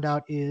I found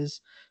out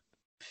is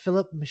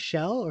Philip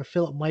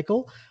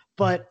Michael,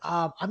 but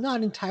I'm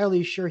not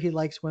entirely sure he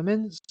likes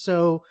women.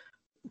 So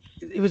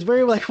it was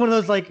very like one of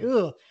those like,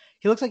 ugh,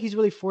 he looks like he's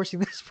really forcing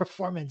this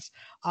performance.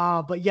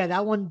 But yeah,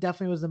 that one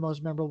definitely was the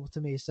most memorable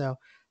to me. So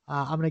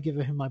I'm gonna give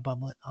him my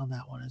bumlet on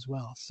that one as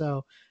well.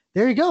 So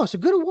there you go. So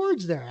good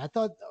awards there. I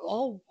thought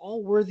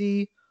all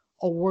worthy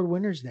award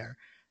winners there.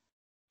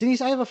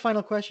 Denise, I have a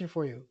final question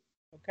for you.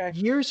 Okay.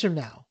 Years from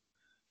now,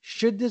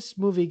 should this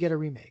movie get a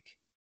remake?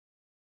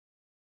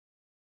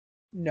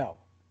 No.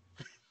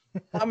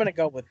 I'm going to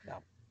go with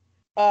no.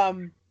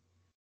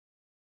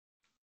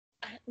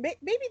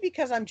 Maybe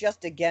because I'm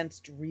just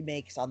against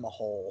remakes on the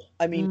whole.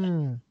 I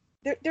mean,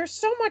 there's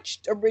so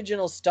much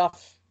original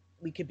stuff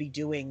we could be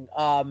doing.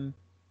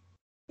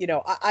 You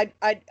know,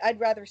 I'd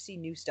rather see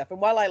new stuff. And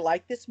while I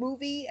like this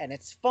movie and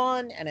it's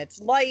fun and it's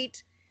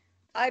light,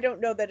 I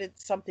don't know that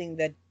it's something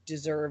that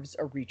deserves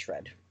a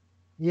retread.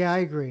 Yeah, I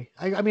agree.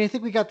 I mean, I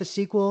think we got the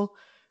sequel,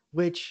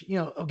 which, you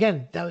know,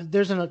 again,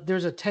 there's a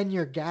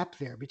 10-year gap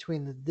there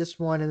between this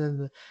one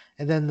and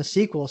then the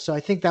sequel. So I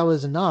think that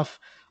was enough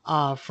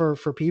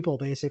for people,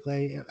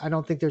 basically. I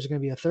don't think there's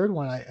going to be a third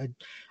one. I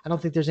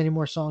don't think there's any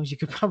more songs you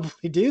could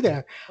probably do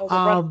there.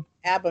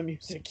 ABBA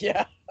music,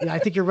 yeah. Yeah, I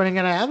think you're running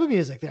out of ABBA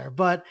music there.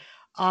 But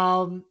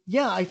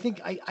yeah, I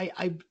think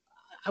I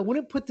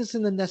wouldn't put this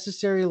in the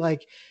necessary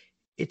like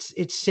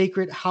it's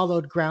sacred,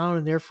 hallowed ground,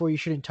 and therefore you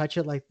shouldn't touch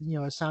it, like, you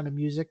know, A Sound of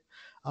Music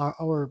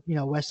or you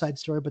know, West Side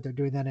Story, but they're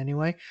doing that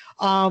anyway.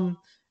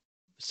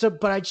 So,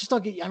 but I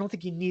don't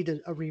think you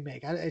need a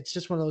remake. It's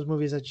just one of those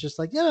movies that's just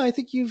like, yeah, I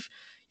think you've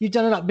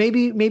done it up.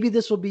 Maybe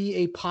this will be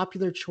a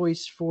popular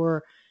choice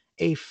for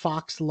a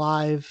Fox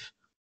Live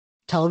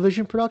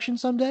television production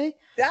someday.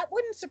 That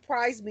wouldn't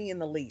surprise me in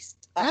the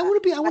least. I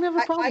wouldn't have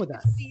a problem with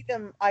that.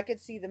 I could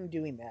see them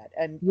doing that,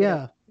 and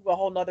yeah, do a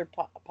whole nother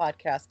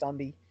podcast on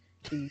the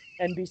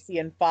NBC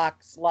and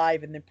Fox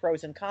Live and the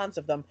pros and cons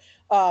of them.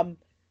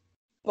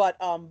 But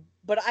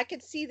I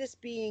could see this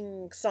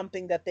being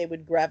something that they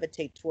would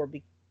gravitate toward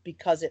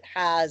because it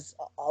has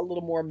a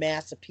little more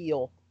mass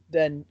appeal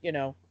than, you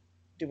know,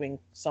 doing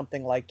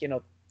something like, you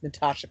know,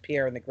 Natasha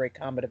Pierre and the Great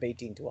Comet of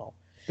 1812.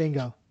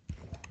 Bingo.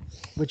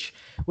 Which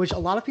a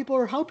lot of people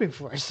are hoping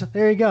for. So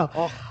there you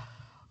go.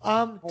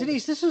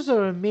 Denise, this was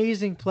an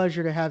amazing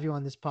pleasure to have you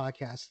on this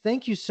podcast.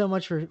 Thank you so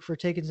much for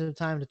taking some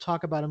time to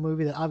talk about a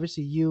movie that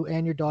obviously you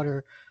and your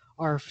daughter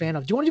are a fan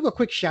of. Do you want to do a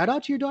quick shout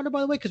out to your daughter,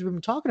 by the way? Because we've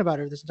been talking about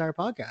her this entire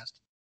podcast.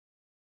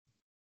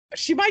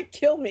 She might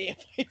kill me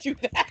if I do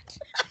that.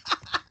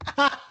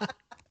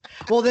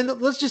 Well, then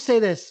let's just say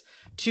this.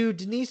 To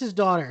Denise's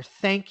daughter,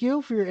 thank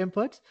you for your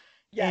input.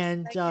 Yes,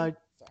 and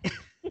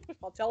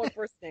I'll tell her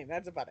first name.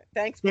 That's about it.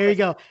 Thanks. There you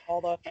go.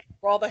 For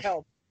all the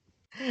help.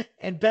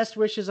 And best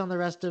wishes on the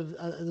rest of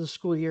the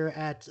school year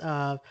at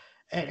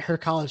her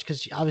college,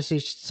 because obviously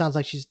it sounds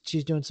like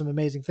she's doing some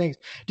amazing things.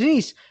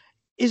 Denise,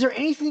 is there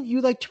anything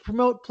you'd like to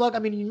promote, plug? I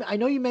mean, I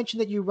know you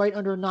mentioned that you write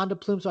under a nom de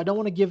plume, so I don't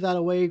want to give that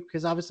away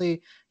because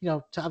obviously,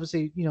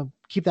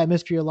 keep that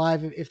mystery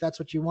alive if that's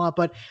what you want.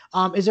 But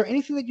is there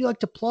anything that you like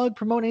to plug,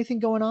 promote, anything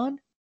going on?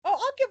 Oh,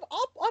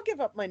 I'll give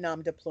up my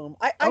nom de plume.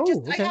 I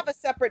have a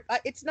separate.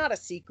 It's not a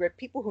secret.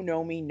 People who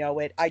know me know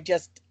it. I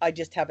just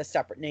have a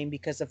separate name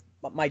because of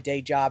my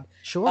day job.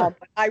 Sure.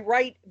 I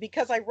write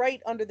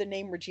under the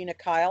name Regina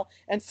Kyle,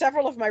 and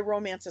several of my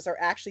romances are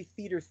actually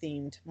theater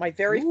themed. My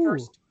very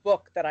first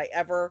book that I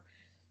ever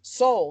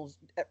sold,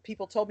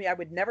 people told me I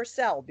would never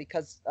sell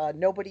because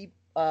nobody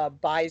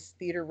buys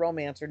theater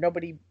romance or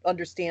nobody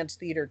understands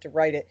theater to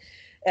write it.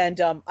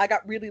 And I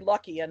got really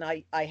lucky, and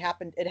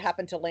it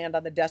happened to land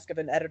on the desk of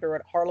an editor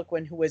at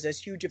Harlequin who was as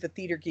huge of a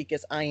theater geek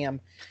as I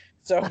am.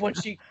 So when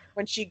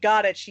she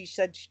got it, she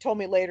told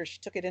me later, she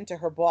took it into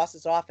her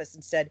boss's office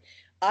and said,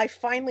 "I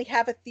finally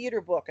have a theater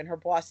book." And her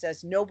boss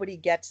says, "Nobody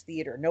gets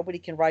theater. Nobody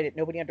can write it.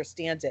 Nobody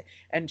understands it."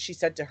 And she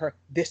said to her,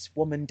 "This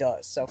woman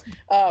does." So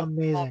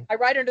amazing. I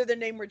write under the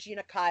name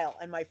Regina Kyle,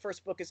 and my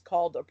first book is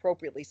called,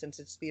 appropriately since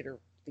it's theater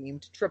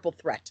themed, Triple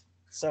Threat.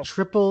 So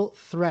Triple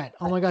Threat.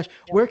 Oh my gosh.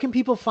 Yeah. Where can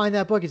people find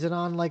that book? Is it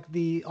on like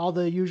all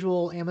the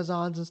usual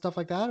Amazons and stuff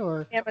like that,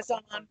 or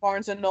Amazon,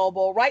 Barnes and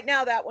Noble? Right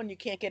now that one you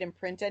can't get in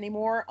print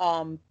anymore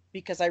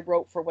because I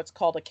wrote for what's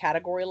called a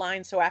category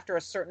line. So after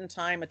a certain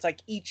time, it's like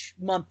each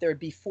month there'd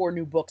be 4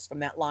 new books from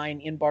that line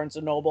in Barnes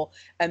and Noble,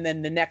 and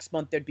then the next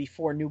month there'd be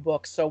 4 new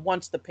books. So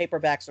once the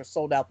paperbacks are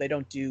sold out, they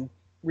don't do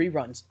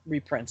reprints.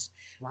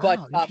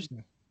 Wow,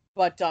 interesting.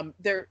 But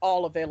they're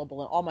all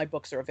available, and all my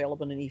books are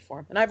available in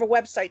e-form. And I have a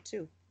website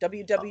too,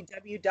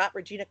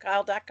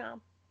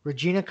 www.reginakyle.com.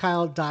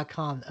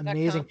 reginakyle.com.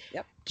 Amazing.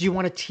 Yep. Do you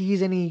want to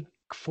tease any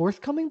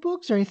forthcoming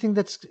books or anything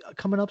that's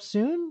coming up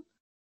soon?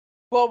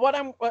 Well,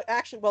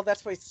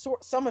 that's why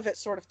some of it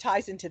sort of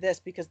ties into this,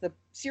 because the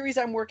series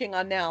I'm working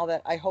on now,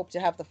 that I hope to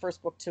have the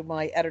first book to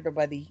my editor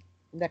by the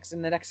next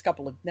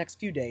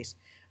few days,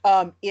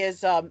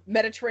 is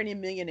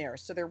Mediterranean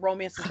Millionaires. So they're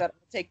romances that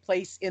take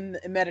place in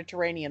the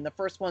Mediterranean. The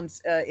first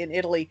one's in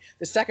Italy,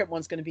 the second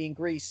one's going to be in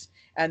Greece,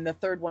 and the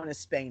third one is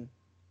Spain.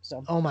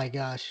 So. Oh my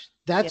gosh,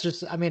 that's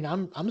just. I mean,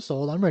 I'm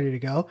sold. I'm ready to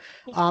go.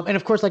 And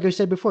of course, like I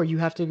said before, you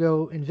have to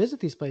go and visit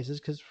these places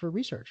because for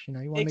research, you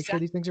want to make sure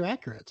these things are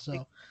accurate.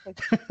 So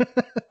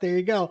there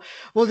you go.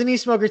 Well,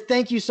 Denise Smoker,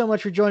 thank you so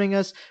much for joining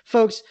us,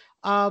 folks.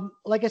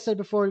 Like I said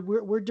before,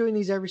 we're doing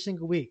these every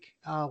single week.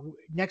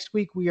 Next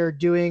week we are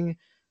doing.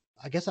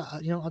 I guess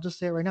I'll just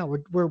say it right now.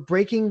 We're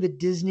breaking the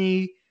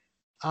Disney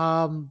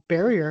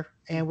barrier,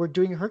 and we're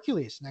doing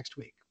Hercules next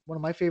week. One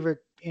of my favorite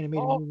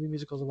animated movie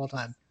musicals of all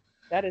time.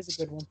 That is a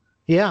good one.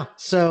 Yeah,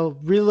 so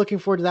really looking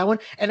forward to that one.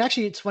 And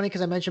actually, it's funny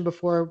because I mentioned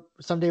before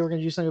someday we're going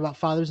to do something about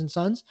fathers and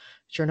sons.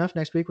 Sure enough,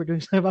 next week we're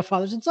doing something about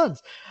fathers and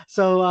sons.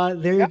 So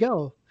there you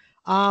go.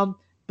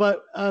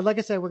 But like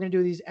I said, we're going to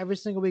do these every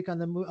single week on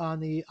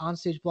the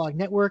Onstage Blog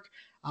Network.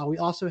 We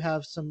also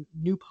have some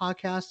new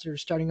podcasts that are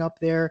starting up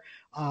there.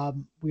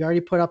 We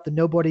already put up the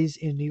Nobodies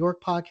in New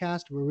York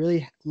podcast. We're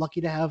really lucky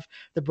to have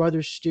the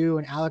brothers Stu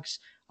and Alex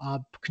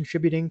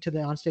contributing to the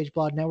Onstage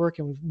Blog Network,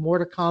 and we've more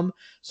to come.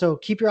 So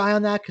keep your eye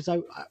on that because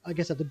like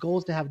I said, the goal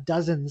is to have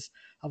dozens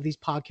of these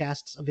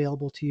podcasts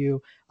available to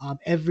you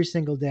every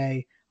single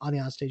day on the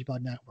Onstage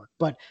Blog Network.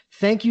 But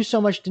thank you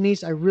so much,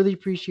 Denise. I really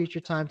appreciate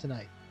your time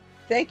tonight.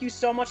 Thank you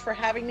so much for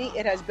having me.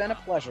 It has been a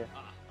pleasure.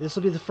 This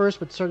will be the first,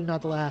 but certainly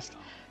not the last.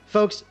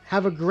 Folks,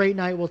 have a great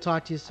night. We'll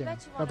talk to you soon.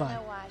 Bye-bye.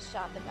 Know why I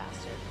shot the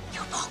bastard. You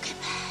poking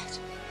mad.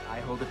 I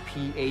hold a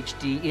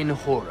PhD in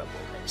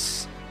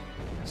horribleness.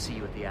 See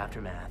you at the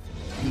aftermath.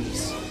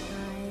 Peace.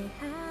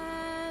 I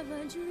have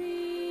a dream,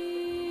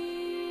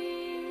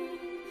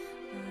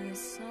 a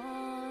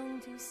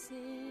song to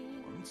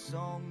sing. One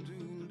song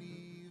to